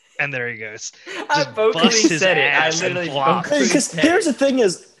 Ryan, and there he goes. I just vocally bust his said it. I ass and literally flop. vocally Because said here's it. the thing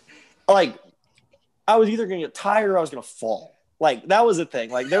is, like, I was either going to get tired or I was going to fall. Like, that was the thing.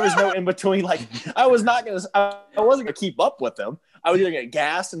 Like, there was no in between. Like, I wasn't going to keep up with them. I was either going to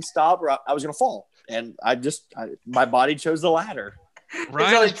gas and stop or I was going to fall. And my body chose the latter.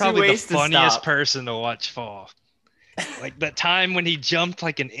 Ryan only is two probably the ways to funniest stop. person to watch fall. Like that time when he jumped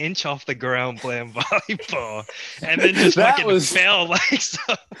like an inch off the ground playing volleyball and then just That fucking was- fell like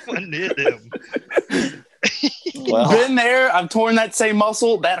someone hit him. Well, Been there. I've torn that same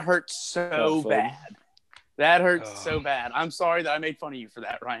muscle. That hurts so Tough, bad. That hurts Oh. so bad. I'm sorry that I made fun of you for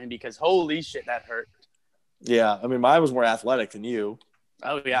that, Ryan, because holy shit, that hurt. yeah. I mean, mine was more athletic than you.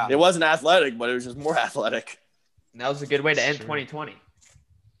 Oh, yeah. It wasn't athletic, but it was just more athletic. And that was a good way to end Sure. 2020.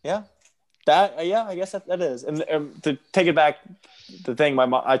 Yeah. I guess that is. And to take it back, the thing,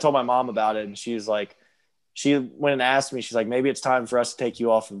 I told my mom about it, and she's like, she went and asked me, she's like, maybe it's time for us to take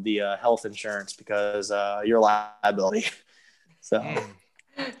you off of the health insurance because you're a liability. So,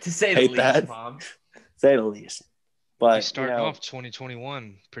 To say the Hate least, that. Mom. say the least. But, You starting off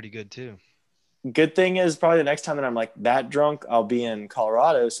 2021 pretty good too. good thing is probably the next time that I'm like that drunk, I'll be in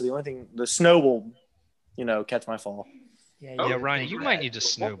Colorado. So the only thing, the snow will, catch my fall. Yeah, Oh, Yeah, would Ryan, think you that. might need to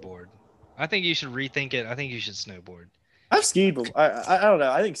snowboard. I think you should rethink it. I think you should snowboard. I've skied, but I don't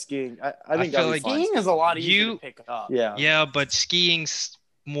know. I think skiing. I think feel that'd be like fun. Skiing is a lot easier You- to pick up. Yeah. Yeah, but skiing's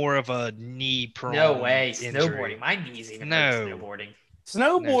more of a knee prone. No way. injury. Snowboarding. My knees even hurt No. snowboarding.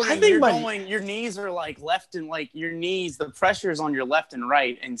 Snowboarding, I think your knees are like left and like your knees, the pressure's on your left and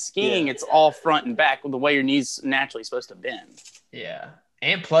right. And skiing, it's all front and back the way your knees naturally supposed to bend. Yeah.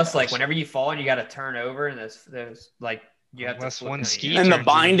 And plus, like, whenever you fall and you got to turn over and there's like, you have Unless to one flip ski- And the turns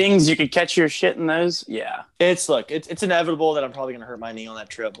bindings, you could catch your shit in those. Yeah. It's inevitable that I'm probably gonna hurt my knee on that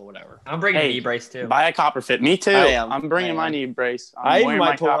trip, but whatever. I'm bringing Hey, a knee brace too. Buy a copper fit. Me too. I am. I'm bringing I my am. knee brace. I'm I even wearing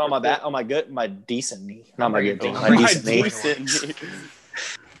might put one copper on my fit. back, on my decent knee, not my good knee, I'm my bringing decent my knee. decent knee.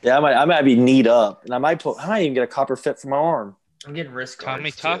 Yeah, I might be kneed up, and I might even get a copper fit for my arm. I'm getting wrist Tommy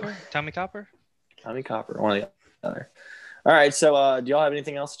guards, too. Copper? Tommy Copper? Tommy Copper, one or the other. All right, so do y'all have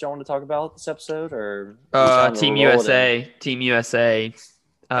anything else that y'all want to talk about this episode, or Team USA. Team USA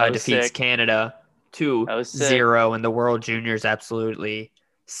That was defeats sick. Canada That was sick. 2-0 in the World Juniors. Absolutely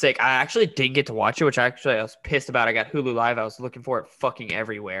sick. I actually didn't get to watch it, which I was pissed about. I got Hulu Live. I was looking for it fucking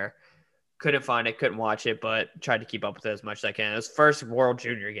everywhere. Couldn't find it, couldn't watch it, but tried to keep up with it as much as I can. It was the first World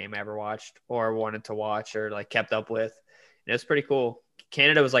Junior game I ever watched or wanted to watch or like kept up with. And it was pretty cool.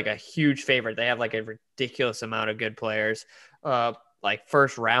 Canada was like a huge favorite. They have like a ridiculous amount of good players, like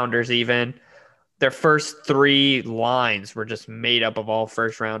first rounders even. Their first 3 lines were just made up of all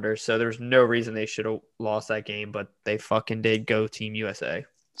first rounders. So there's no reason they should have lost that game, but they fucking did. Go Team USA.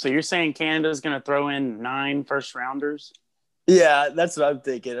 So you're saying Canada's going to throw in 9 first rounders? Yeah, that's what I'm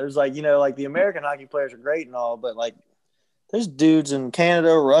thinking. It was like, like the American hockey players are great and all, but like there's dudes in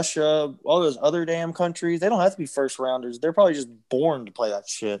Canada, Russia, all those other damn countries. They don't have to be first rounders. They're probably just born to play that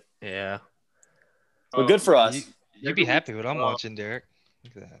shit. Yeah. But good for us. You'd be happy with what I'm watching, Derek.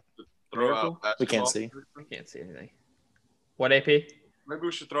 Look at that. Throw out We can't basketball see. predictions. Can't see anything. What, AP? Maybe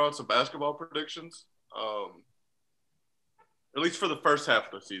we should throw out some basketball predictions. At least for the first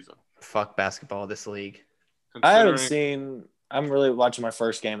half of the season. Fuck basketball, this league. I haven't Considering- seen. I'm really watching my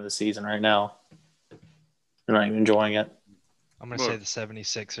first game of the season right now. I'm not even enjoying it. I'm going to say the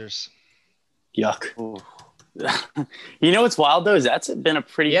 76ers. Yuck. You know what's wild though is that's been a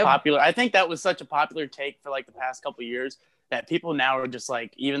pretty Yeah. popular. I think that was such a popular take for like the past couple of years that people now are just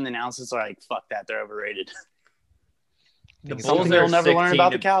like, even the announcers are like, "Fuck that, they're overrated." The Bulls Something Bulls are you'll never sick learn team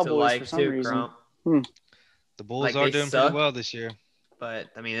about the to Cowboys like for some too, reason. Crump. The Bulls Like, are they doing suck. pretty well this year. But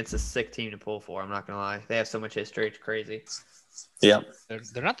I mean, it's a sick team to pull for. I'm not gonna lie. They have so much history. It's crazy. Yeah.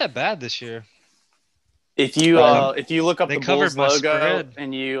 They're not that bad this year. If you look up They the covered Bulls my logo spread.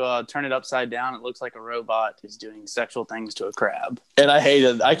 and you turn it upside down, it looks like a robot is doing sexual things to a crab. And I hate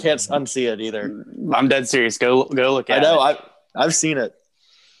it. I can't unsee it either. I'm dead serious. Go look I at know. it. I've seen it.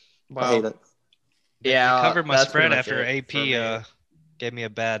 I hate it. Yeah, They covered my that's pretty spread much after it for me. AP gave me a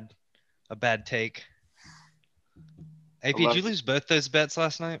bad take. AP, did you lose both those bets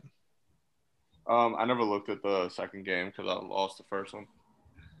last night? I never looked at the second game because I lost the first one.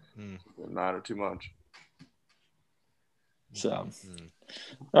 Hmm. It didn't matter too much. So,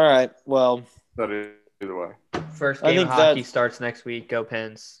 all right. Well, But either way. First I game of think hockey that- starts next week. Go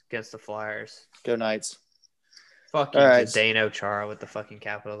Pens against the Flyers. go Knights. Fucking All right. Zdeno Chara with the fucking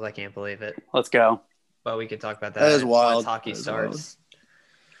Capitals. I can't believe it. Let's go. But we can talk about that. That is once wild. hockey That is starts.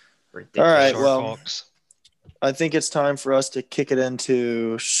 All Ridiculous. right. Shark well- Hawks. I think it's time for us to kick it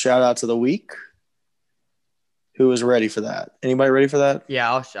into shout outs of the week. Who is ready for that? Anybody ready for that?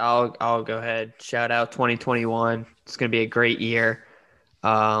 Yeah, I'll go ahead. Shout out 2021. It's gonna be a great year.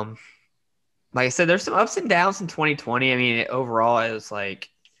 like I said, there's some ups and downs in 2020. I mean, overall, it was like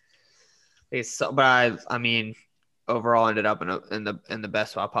I mean, overall ended up in the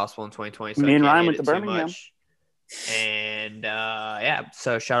best spot possible in 2020. So Me I and can't Ryan hate went to it too Birmingham. much. And yeah,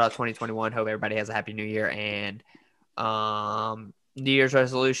 so shout out 2021. Hope everybody has a happy new year. And New Year's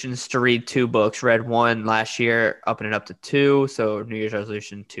resolutions to read 2 books. Read 1 last year, upping it up to 2. So New Year's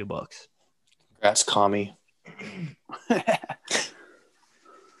resolution, 2 books. Congrats, Kami.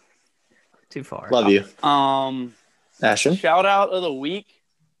 Too far. Love you. Ashton? Shout out of the week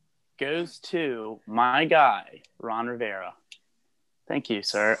goes to my guy, Ron Rivera. Thank you,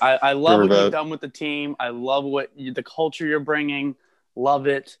 sir. I love what you've done with the team. I love the culture you're bringing. Love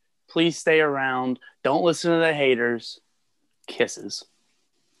it. Please stay around. Don't listen to the haters. Kisses.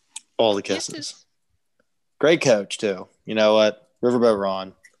 All the kisses. Great coach, too. You know what? Riverboat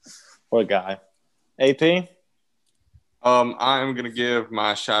Ron. What a guy. AP? I'm going to give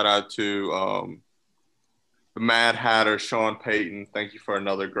my shout out to the Mad Hatter, Sean Payton. Thank you for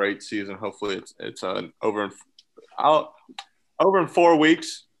another great season. Hopefully it's over in 4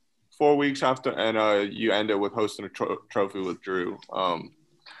 weeks. 4 weeks after, and you end it with hosting a trophy with Drew.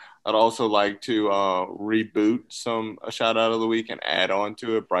 I'd also like to reboot a shout out of the week and add on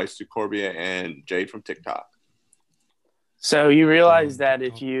to it Bryce DeCorbia and Jade from TikTok. So you realize that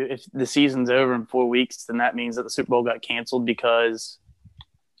if the season's over in 4 weeks, then that means that the Super Bowl got canceled because.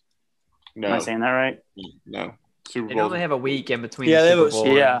 No. Am I saying that right? No. Super They Bowl. normally have a week in between Yeah, the they Super was- Bowl.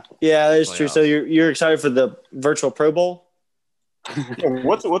 Yeah. Yeah, that is true. Playoffs. So you're excited for the virtual Pro Bowl?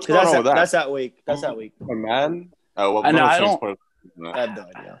 What's 'Cause going on with that? That's that week. That's that week. For Madden? Oh, well, I know, no I sense don't- for- I have no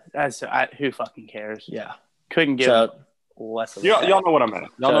idea. Who fucking cares? Yeah. Couldn't give Shout less of a Y'all fuck. know what I meant.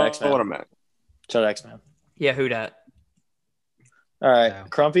 Y'all Shout out know X-Man. what I meant. out X-Man. Yeah, who dat? All right. Yeah.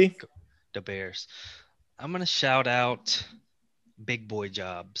 Crumpy? The Bears. I'm gonna shout out Big Boy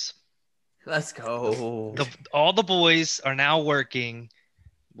Jobs. Let's go. All the boys are now working.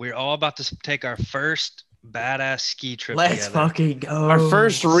 We're all about to take our first badass ski trip Let's together. fucking go. Our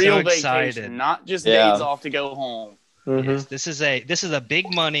first real So excited. vacation, not just Yeah. days off to go home. Mm-hmm. Yes, this is a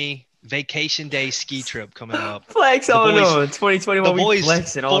big money vacation day ski trip coming up. Flex The on boys- on 2021. The we boys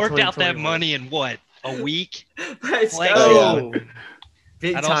flexing all forked out that 2021. money in what, a week? Let's Flex go.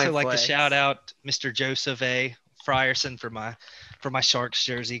 Big I'd time also like flex. to shout out Mr. Joseph A. Frierson for my Sharks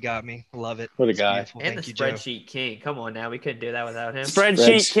jersey. Got me. Love it. What a It's guy. beautiful. And Thank the you, Joe. spreadsheet king. Come on now, we couldn't do that without him.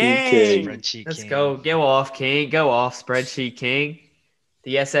 Spreadsheet Spreadsheet King. King. Spreadsheet Let's King. go off, King. Go off, spreadsheet king.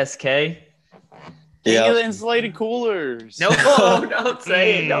 The SSK. King of the Yeah. insulated coolers. No, don't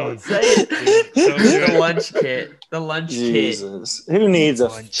say it. Don't say it. So The good. lunch kit. The lunch kit. Jesus. Who needs a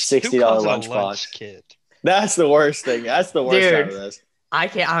Lunch. $60 Who calls it a lunch lunch box? kit? That's the worst thing. That's the worst Dude. out of this. I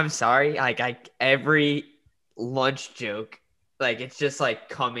can't. I'm sorry. Like every lunch joke, like it's just like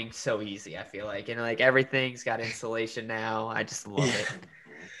coming so easy. I feel like, and like everything's got insulation now. I just love it.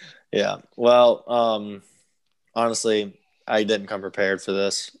 Yeah. Well, honestly, I didn't come prepared for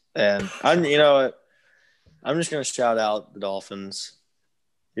this. And you know what? I'm just going to shout out the Dolphins.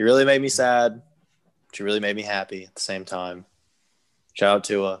 You really made me sad, but you really made me happy at the same time. Shout out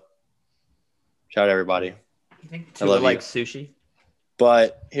Tua. Shout out everybody. You think I Tua love you. like sushi?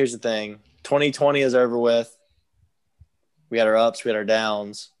 But here's the thing. 2020 is over with. We had our ups, we had our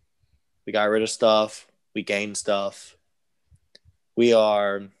downs. We got rid of stuff. We gained stuff. We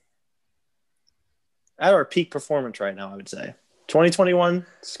are at our peak performance right now, I would say. 2021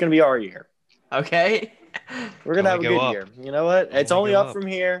 is going to be our year. Okay. We're going to have a Only good go up. year. You know what? It's Only only go up up. from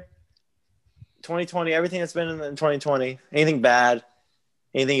here. 2020, everything that's been in 2020, anything bad,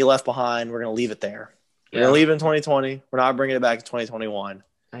 anything you left behind, we're going to leave it there. We're Yeah. going to leave it in 2020. We're not bringing it back in 2021.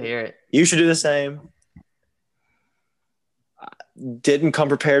 I hear it. You should do the same. Didn't come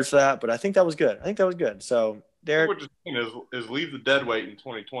prepared for that, but I think that was good. So, What Derek, we're just saying is leave the dead weight in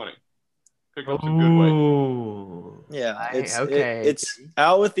 2020. Pick up some good weight. Ooh. yeah, it's okay. it's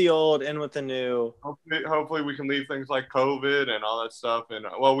out with the old, in with the new. Hopefully we can leave things like COVID and all that stuff. And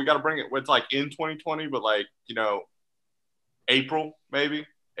well, we got to bring it. It's like in 2020, but like April maybe.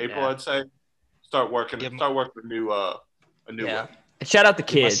 April, Yeah. I'd say. Start working. Give 'em- Start working a new Yeah. way. And shout out the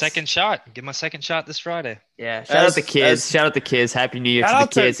Give my kids. second shot. Give my second shot this Friday. Yeah. Shout out the kids. as- Shout out the kids. Happy New Year Shout to the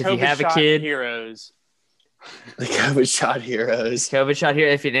out to kids. If you COVID have a shot kid, heroes. The COVID shot heroes. COVID shot here.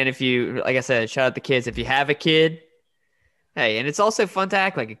 If you, like I said, shout out the kids. If you have a kid, hey, and it's also fun to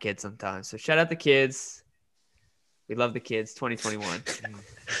act like a kid sometimes. So shout out the kids. We love the kids. 2021.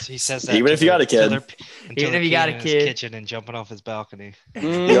 He says that Even if you got a kid. Even if you got a kid. kitchen and jumping off his balcony.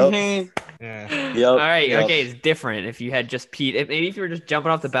 Mhm. Yeah. Yep. All right. Yep. Okay. It's different. If you had just peed, maybe if you were just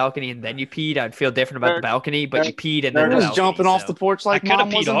jumping off the balcony and then you peed, I'd feel different about the balcony. But you peed and then I the was balcony, jumping off so- the porch I like could have mom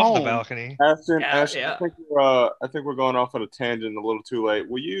peed wasn't off home. the balcony. Ashton, Yeah, Ashton, yeah. I think we're going off on a tangent a little too late.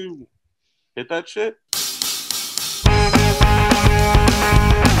 Will you hit that shit?